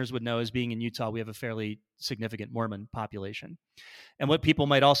some listeners would know is, being in Utah, we have a fairly significant Mormon population. And what people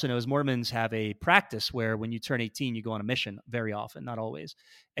might also know is Mormons have a practice where when you turn 18, you go on a mission very often, not always.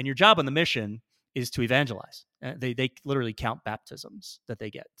 And your job on the mission is to evangelize. They literally count baptisms that they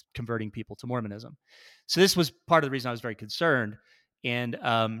get, converting people to Mormonism. So this was part of the reason I was very concerned. And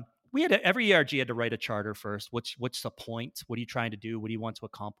we had every ERG had to write a charter first. What's the point? What are you trying to do? What do you want to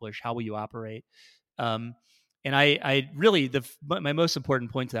accomplish? How will you operate? And I really, my most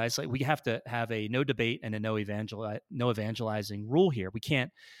important point to that is, like, we have to have a no debate and a no evangelizing rule here. We can't,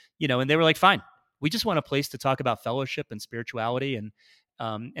 and they were like, fine, we just want a place to talk about fellowship and spirituality. And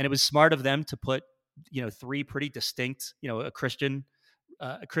it was smart of them to put, three pretty distinct, a Christian,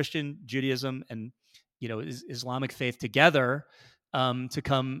 Judaism, and, Islamic faith together to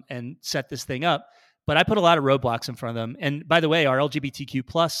come and set this thing up. But I put a lot of roadblocks in front of them. And by the way, our LGBTQ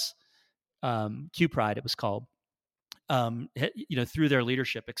plus Q Pride, it was called, through their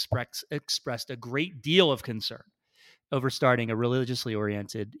leadership, expressed a great deal of concern over starting a religiously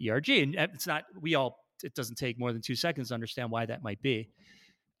oriented ERG. And it doesn't take more than 2 seconds to understand why that might be.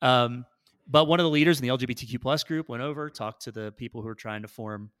 But one of the leaders in the LGBTQ plus group went over, talked to the people who were trying to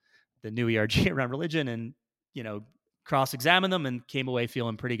form the new ERG around religion, and, cross-examined them, and came away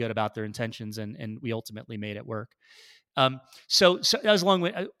feeling pretty good about their intentions. And we ultimately made it work. So that was a long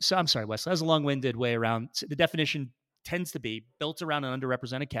way. So I'm sorry, Wesley, that was a long-winded way around. The definition tends to be built around an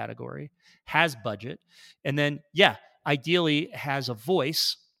underrepresented category, has budget, and then, ideally has a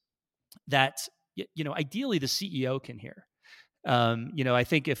voice that, ideally the CEO can hear. I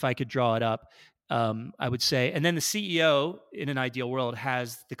think if I could draw it up, I would say, and then the CEO in an ideal world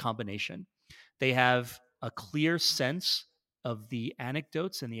has the combination. They have a clear sense of the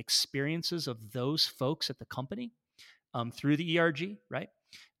anecdotes and the experiences of those folks at the company, through the ERG, right?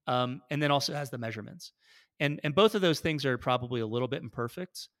 And then also has the measurements. And both of those things are probably a little bit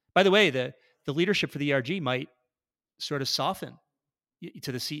imperfect. By the way, the leadership for the ERG might sort of soften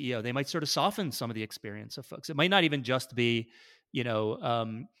to the CEO. They might sort of soften some of the experience of folks. It might not even just be,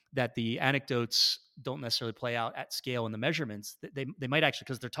 that the anecdotes don't necessarily play out at scale in the measurements. They might actually,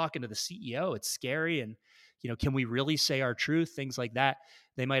 because they're talking to the CEO, it's scary. And, can we really say our truth? Things like that.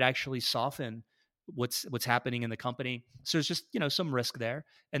 They might actually soften what's happening in the company. So there's just, some risk there.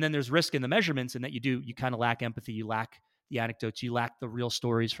 And then there's risk in the measurements, in that you kind of lack empathy, you lack the anecdotes, you lack the real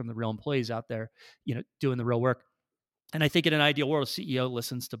stories from the real employees out there, doing the real work. And I think in an ideal world, a CEO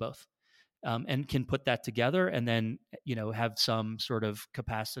listens to both, and can put that together, and then, have some sort of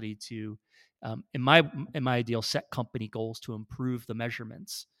capacity to, in my ideal, set company goals to improve the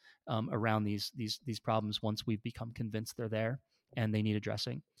measurements around these problems once we've become convinced they're there and they need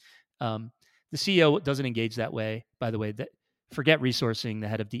addressing. The CEO doesn't engage that way, by the way. That forget resourcing the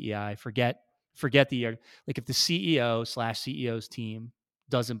head of DEI. Forget the, like, if the CEO/CEO's team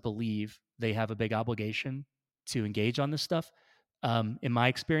doesn't believe they have a big obligation to engage on this stuff, in my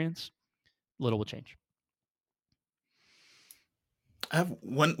experience, little will change. I have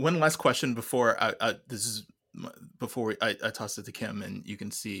one last question before I toss it to Kim, and you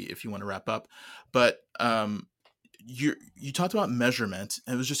can see if you want to wrap up. But you talked about measurement,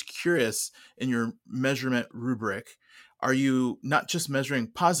 and I was just curious, in your measurement rubric, are you not just measuring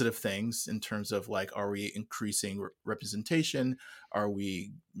positive things in terms of, like, are we increasing representation? Are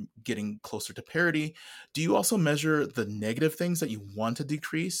we getting closer to parity? Do you also measure the negative things that you want to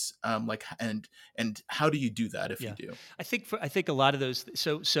decrease? And how do you do that if you do? I think a lot of those.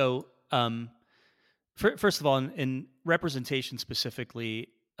 So first of all, in representation specifically,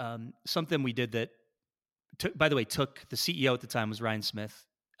 something we did that, took the CEO at the time was Ryan Smith.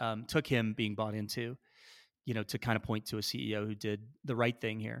 Took him being bought into, to kind of point to a CEO who did the right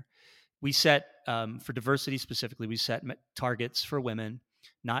thing here. We set, for diversity specifically, we set targets for women,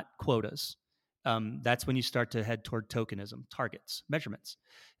 not quotas. That's when you start to head toward tokenism. Targets, measurements,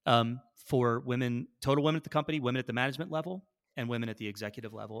 for women, total women at the company, women at the management level, and women at the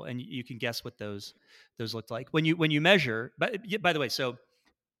executive level. And you can guess what those looked like when you measure. But by the way, so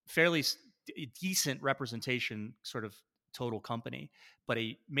fairly decent representation, sort of total company, but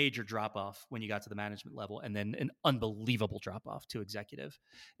a major drop off when you got to the management level, and then an unbelievable drop off to executive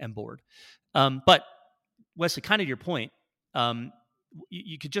and board. But Wesley, kind of your point,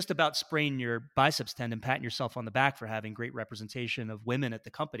 you could just about sprain your biceps tendon patting yourself on the back for having great representation of women at the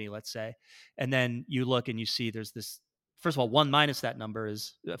company, let's say. And then you look and you see there's this, first of all, 1 minus that number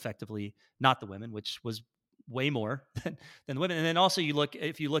is effectively not the women, which was way more than the women. And then also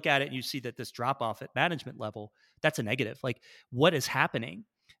if you look at it and you see that this drop off at management level, that's a negative. Like, what is happening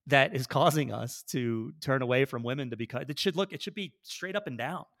that is causing us to turn away from women to become, it should be straight up and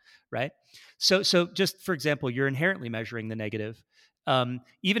down, right? So just for example, you're inherently measuring the negative.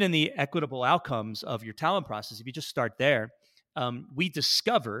 Even in the equitable outcomes of your talent process, if you just start there, we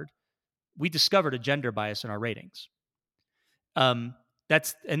discovered a gender bias in our ratings. And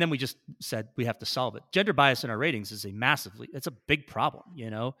then we just said we have to solve it. Gender bias in our ratings is it's a big problem,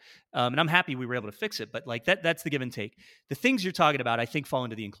 and I'm happy we were able to fix it, but like that's the give and take. The things you're talking about, I think, fall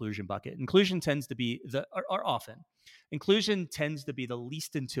into the inclusion bucket. Inclusion tends to be inclusion tends to be the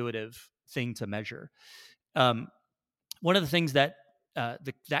least intuitive thing to measure. One of the things that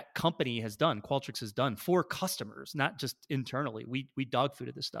that company has done, Qualtrics has done for customers, not just internally, we dog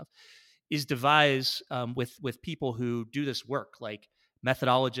fooded this stuff, is devise with people who do this work, like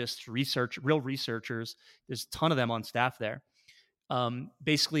methodologists, real researchers. There's a ton of them on staff there.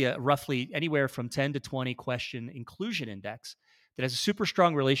 Basically, roughly anywhere from 10 to 20 question inclusion index that has a super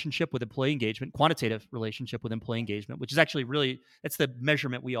strong relationship with employee engagement, quantitative relationship with employee engagement, which is actually that's the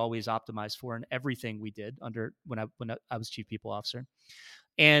measurement we always optimized for in everything we did when I was chief people officer.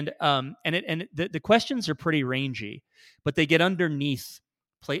 And the questions are pretty rangy, but they get underneath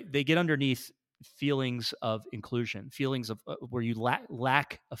feelings of inclusion, feelings of where you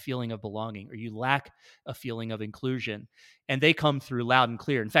lack a feeling of belonging, or you lack a feeling of inclusion, and they come through loud and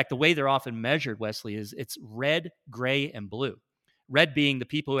clear. In fact, the way they're often measured, Wesley, is it's red, gray, and blue. Red being the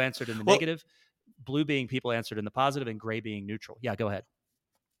people who answered in the negative, blue being people answered in the positive, and gray being neutral. Yeah, go ahead.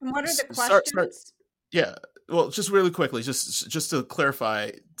 And what are the questions? Yeah, well, just really quickly, just to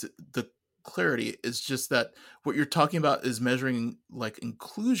clarify, the clarity is just that what you're talking about is measuring like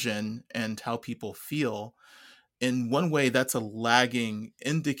inclusion and how people feel. In one way, that's a lagging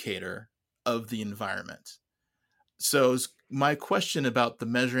indicator of the environment. So my question about the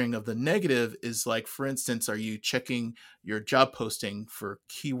measuring of the negative is, like, for instance, are you checking your job posting for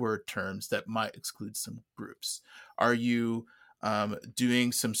keyword terms that might exclude some groups? Are you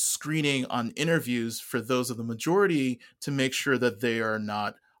doing some screening on interviews for those of the majority to make sure that they are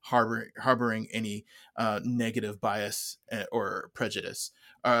not harboring any negative bias or prejudice?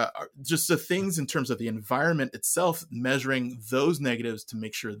 Just the things in terms of the environment itself, measuring those negatives to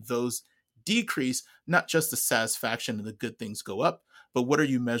make sure those decrease, not just the satisfaction and the good things go up, but what are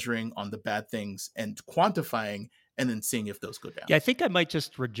you measuring on the bad things and quantifying and then seeing if those go down? Yeah, I think I might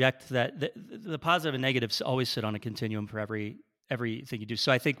just reject that. The positive and negatives always sit on a continuum for everything you do.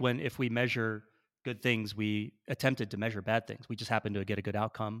 So I think if we measure good things, we attempted to measure bad things. We just happened to get a good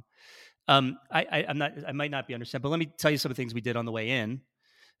outcome. I might not be understand, but let me tell you some of the things we did on the way in.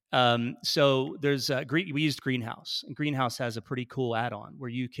 So we used Greenhouse, and Greenhouse has a pretty cool add-on where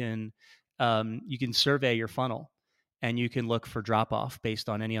you can survey your funnel and you can look for drop off based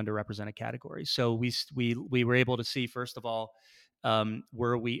on any underrepresented categories. So we were able to see, first of all,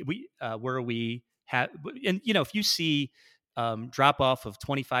 where we have, and if you see drop off of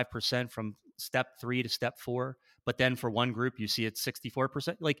 25% from step 3 to step 4, but then for one group you see it's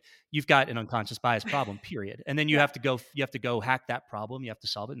 64%, like, you've got an unconscious bias problem, period. And then you have to go hack that problem, you have to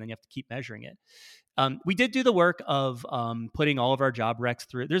solve it, and then you have to keep measuring it. We did do the work of putting all of our job recs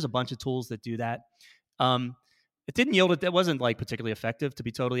through. There's a bunch of tools that do that. It didn't yield it. It wasn't like particularly effective, to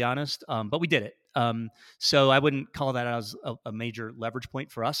be totally honest, but we did it. So I wouldn't call that as a major leverage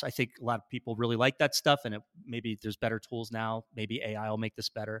point for us. I think a lot of people really like that stuff, and maybe there's better tools now. Maybe AI will make this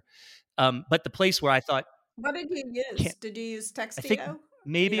better. But the place where I thought, what did you use? Did you use Textio? I think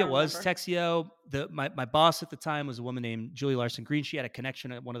maybe it was Textio. My boss at the time was a woman named Julie Larson Green. She had a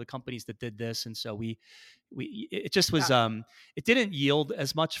connection at one of the companies that did this, and so it just was it didn't yield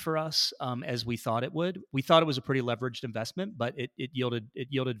as much for us as we thought it would. We thought it was a pretty leveraged investment, but it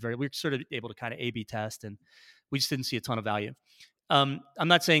yielded very. We were sort of able to kind of A/B test, and we just didn't see a ton of value. I'm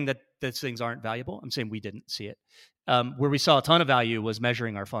not saying that those things aren't valuable. I'm saying we didn't see it. Where we saw a ton of value was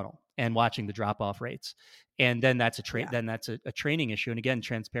measuring our funnel and watching the drop-off rates. And then that's a training issue. And again,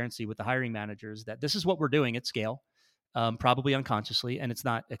 transparency with the hiring managers that this is what we're doing at scale, probably unconsciously, and it's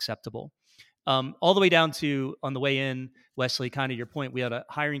not acceptable. All the way down to, on the way in, Wesley, kind of your point, we had a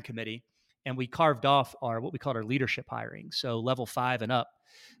hiring committee, and we carved off what we called our leadership hiring. So level 5 and up.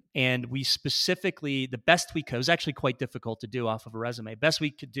 And we specifically, the best we could, it was actually quite difficult to do off of a resume. Best we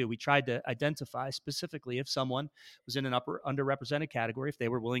could do, we tried to identify specifically if someone was in an underrepresented category, if they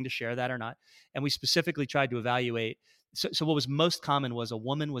were willing to share that or not. And we specifically tried to evaluate. So what was most common was a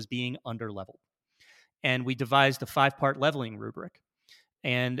woman was being underleveled. And we devised a 5-part leveling rubric.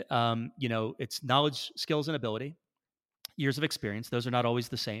 And, it's knowledge, skills, and ability, years of experience. Those are not always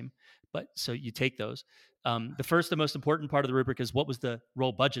the same, but so you take those. The first and most important part of the rubric is what was the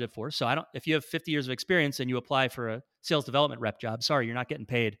role budgeted for. So if you have 50 years of experience and you apply for a sales development rep job, sorry, you're not getting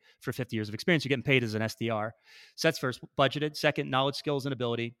paid for 50 years of experience. You're getting paid as an SDR. So that's first, budgeted. Second, knowledge, skills, and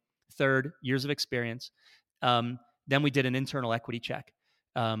ability. Third, years of experience. Then we did an internal equity check.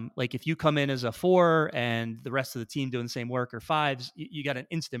 Like if you come in as a 4 and the rest of the team doing the same work or 5s, you got an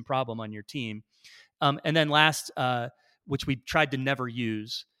instant problem on your team. And then last, which we tried to never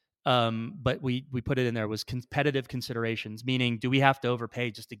use, but we put it in there, was competitive considerations, meaning do we have to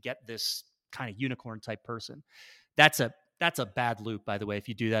overpay just to get this kind of unicorn type person? That's a bad loop, by the way. If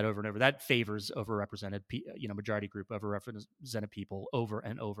you do that over and over, that favors overrepresented, majority group overrepresented people over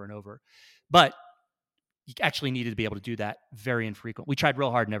and over and over. But you actually needed to be able to do that very infrequent. We tried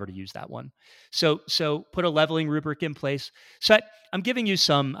real hard never to use that one. So put a leveling rubric in place. So I'm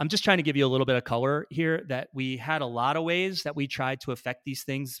just trying to give you a little bit of color here, that we had a lot of ways that we tried to affect these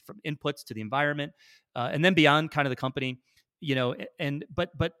things, from inputs to the environment, and then beyond kind of the company,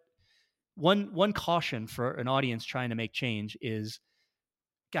 but one caution for an audience trying to make change is,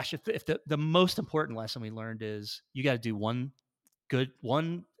 gosh, if the most important lesson we learned is you got to do one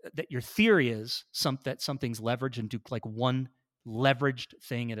that your theory is that something's leveraged, and do like one leveraged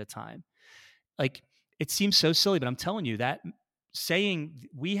thing at a time. Like, it seems so silly, but I'm telling you that saying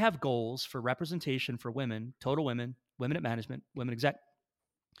we have goals for representation for women, total women at management, women exec,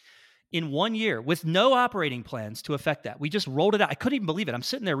 in 1 year with no operating plans to affect that. We just rolled it out. I couldn't even believe it. I'm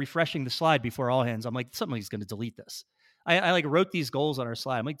sitting there refreshing the slide before all hands. I'm like, somebody's going to delete this. I like wrote these goals on our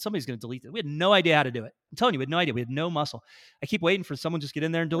slide. I'm like, somebody's going to delete it. We had no idea how to do it. I'm telling you, we had no idea. We had no muscle. I keep waiting for someone to just get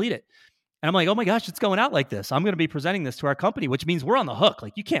in there and delete it. And I'm like, oh my gosh, it's going out like this. I'm going to be presenting this to our company, which means we're on the hook.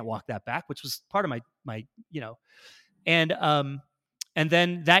 Like, you can't walk that back, which was part of my and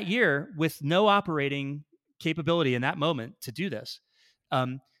then that year, with no operating capability in that moment to do this,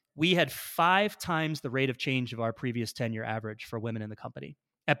 we had 5 times the rate of change of our previous 10-year average for women in the company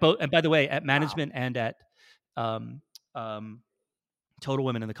at both. And by the way, at management and at total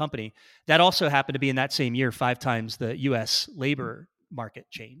women in the company. That also happened to be in that same year 5 times the U.S. labor market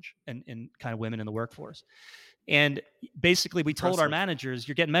change and kind of women in the workforce. And basically, we told our managers,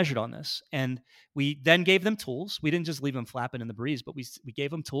 you're getting measured on this. And we then gave them tools. We didn't just leave them flapping in the breeze, but we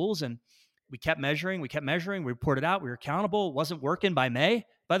gave them tools, and we kept measuring. We reported out. We were accountable. It wasn't working by May.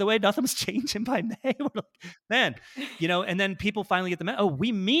 By the way, nothing was changing by May. We're like, man, and then people finally get the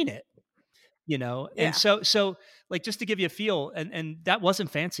we mean it. And Yeah. so like, just to give you a feel, and that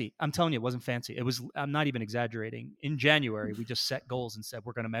wasn't fancy. I'm telling you, it wasn't fancy. It was, I'm not even exaggerating. In January, we just set goals and said,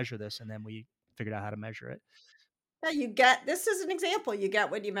 we're going to measure this. And then we figured out how to measure it. Yeah, this is an example. You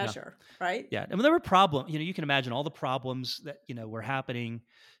get what you measure, right? Yeah. And when there were problems, you can imagine all the problems that, were happening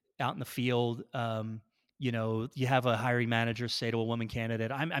out in the field. You have a hiring manager say to a woman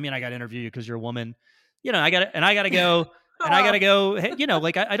candidate, I got to interview you because you're a woman, I got to go. And I got to go,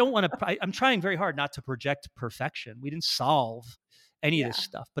 like, I don't want to, I'm trying very hard not to project perfection. We didn't solve any of this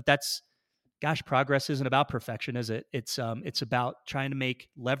stuff, but progress isn't about perfection, is it? It's about trying to make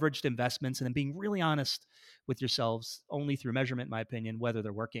leveraged investments and then being really honest with yourselves, only through measurement, in my opinion, whether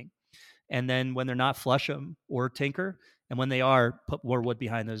they're working. And then when they're not, flush them or tinker. And when they are, put more wood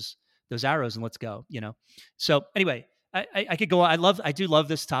behind those arrows and let's go, So anyway, I could go on. I do love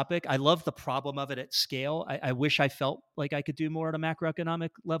this topic. I love the problem of it at scale. I wish I felt like I could do more at a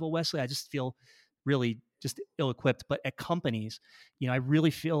macroeconomic level, Wesley. I just feel really just ill-equipped. But at companies, I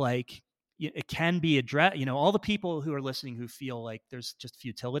really feel like it can be addressed. All the people who are listening who feel like there's just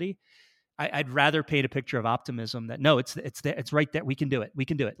futility, I'd rather paint a picture of optimism that no, it's there, it's right there. We can do it. We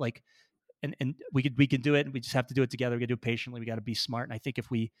can do it. Like, and we can do it. And we just have to do it together. We got to do it patiently. We got to be smart. And I think if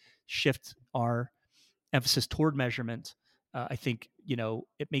we shift our emphasis toward measurement, I think,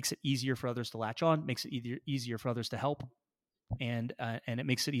 it makes it easier for others to latch on, makes it easier for others to help. And it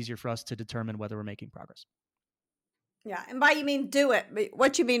makes it easier for us to determine whether we're making progress. Yeah. And by you mean do it.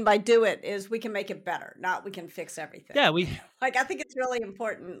 What you mean by do it is we can make it better, not we can fix everything. Yeah. I think it's really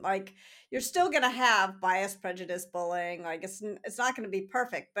important. Like, you're still going to have bias, prejudice, bullying. Like, it's not going to be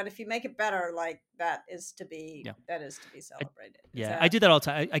perfect, but if you make it better, like, that is to be celebrated. I do that all the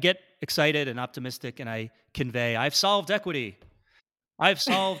time. I get excited and optimistic and I convey, I've solved equity. I've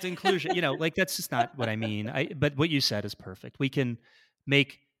solved inclusion, like, that's just not what I mean. But what you said is perfect. We can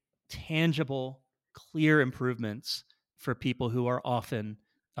make tangible, clear improvements for people who are often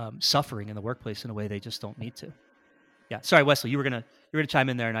suffering in the workplace in a way they just don't need to. Yeah. Sorry, Wesley, you were gonna chime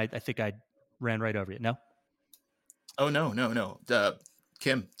in there, and I think I ran right over you. No? Oh, no.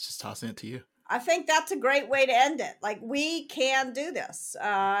 Kim, just tossing it to you. I think that's a great way to end it. Like, we can do this.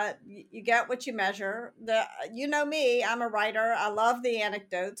 You get what you measure. You know me, I'm a writer. I love the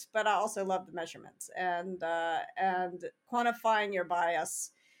anecdotes, but I also love the measurements. And quantifying your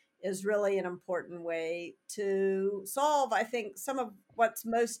bias is really an important way to solve, I think, some of what's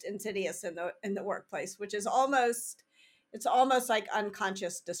most insidious in the workplace, which is almost like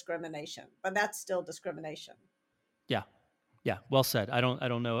unconscious discrimination, but that's still discrimination. Yeah. Yeah, well said. I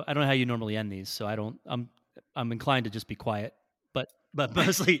don't know how you normally end these, so I'm inclined to just be quiet, but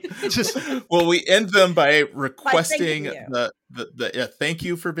mostly just well, we end them by requesting the thank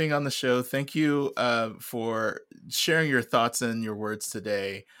you for being on the show. Thank you for sharing your thoughts and your words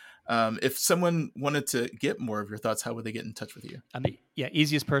today. If someone wanted to get more of your thoughts, how would they get in touch with you?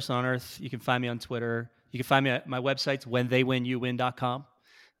 Easiest person on earth. You can find me on Twitter. You can find me at my website's whentheywin.com.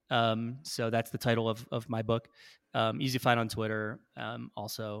 So that's the title of my book. Easy to find on Twitter.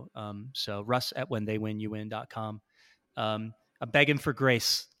 Also, so Russ at whentheywinYouWin.com. I'm begging for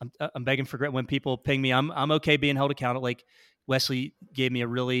grace. I'm begging for grace when people ping me. I'm okay being held accountable. Like Wesley gave me a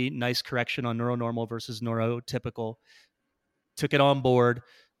really nice correction on neuronormal versus neurotypical. Took it on board.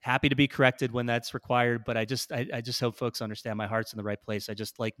 Happy to be corrected when that's required, but I just hope folks understand my heart's in the right place. I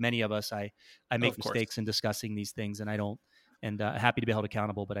just, like many of us, I make mistakes in discussing these things, and I don't. And happy to be held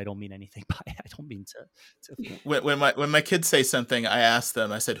accountable, but I don't mean anything by it. I don't mean to. When my kids say something, I ask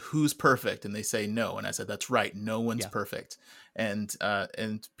them. I said, "Who's perfect?" And they say no. And I said, "That's right. No one's perfect." And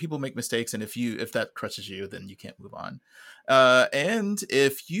people make mistakes. And if that crushes you, then you can't move on. And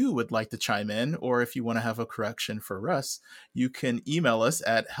if you would like to chime in, or if you want to have a correction for Russ, you can email us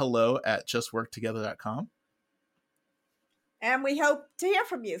at hello@justworktogether.com. And we hope to hear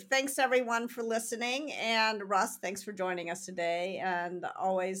from you. Thanks, everyone, for listening. And Russ, thanks for joining us today. And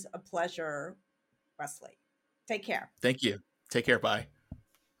always a pleasure, Wesley. Take care. Thank you. Take care. Bye.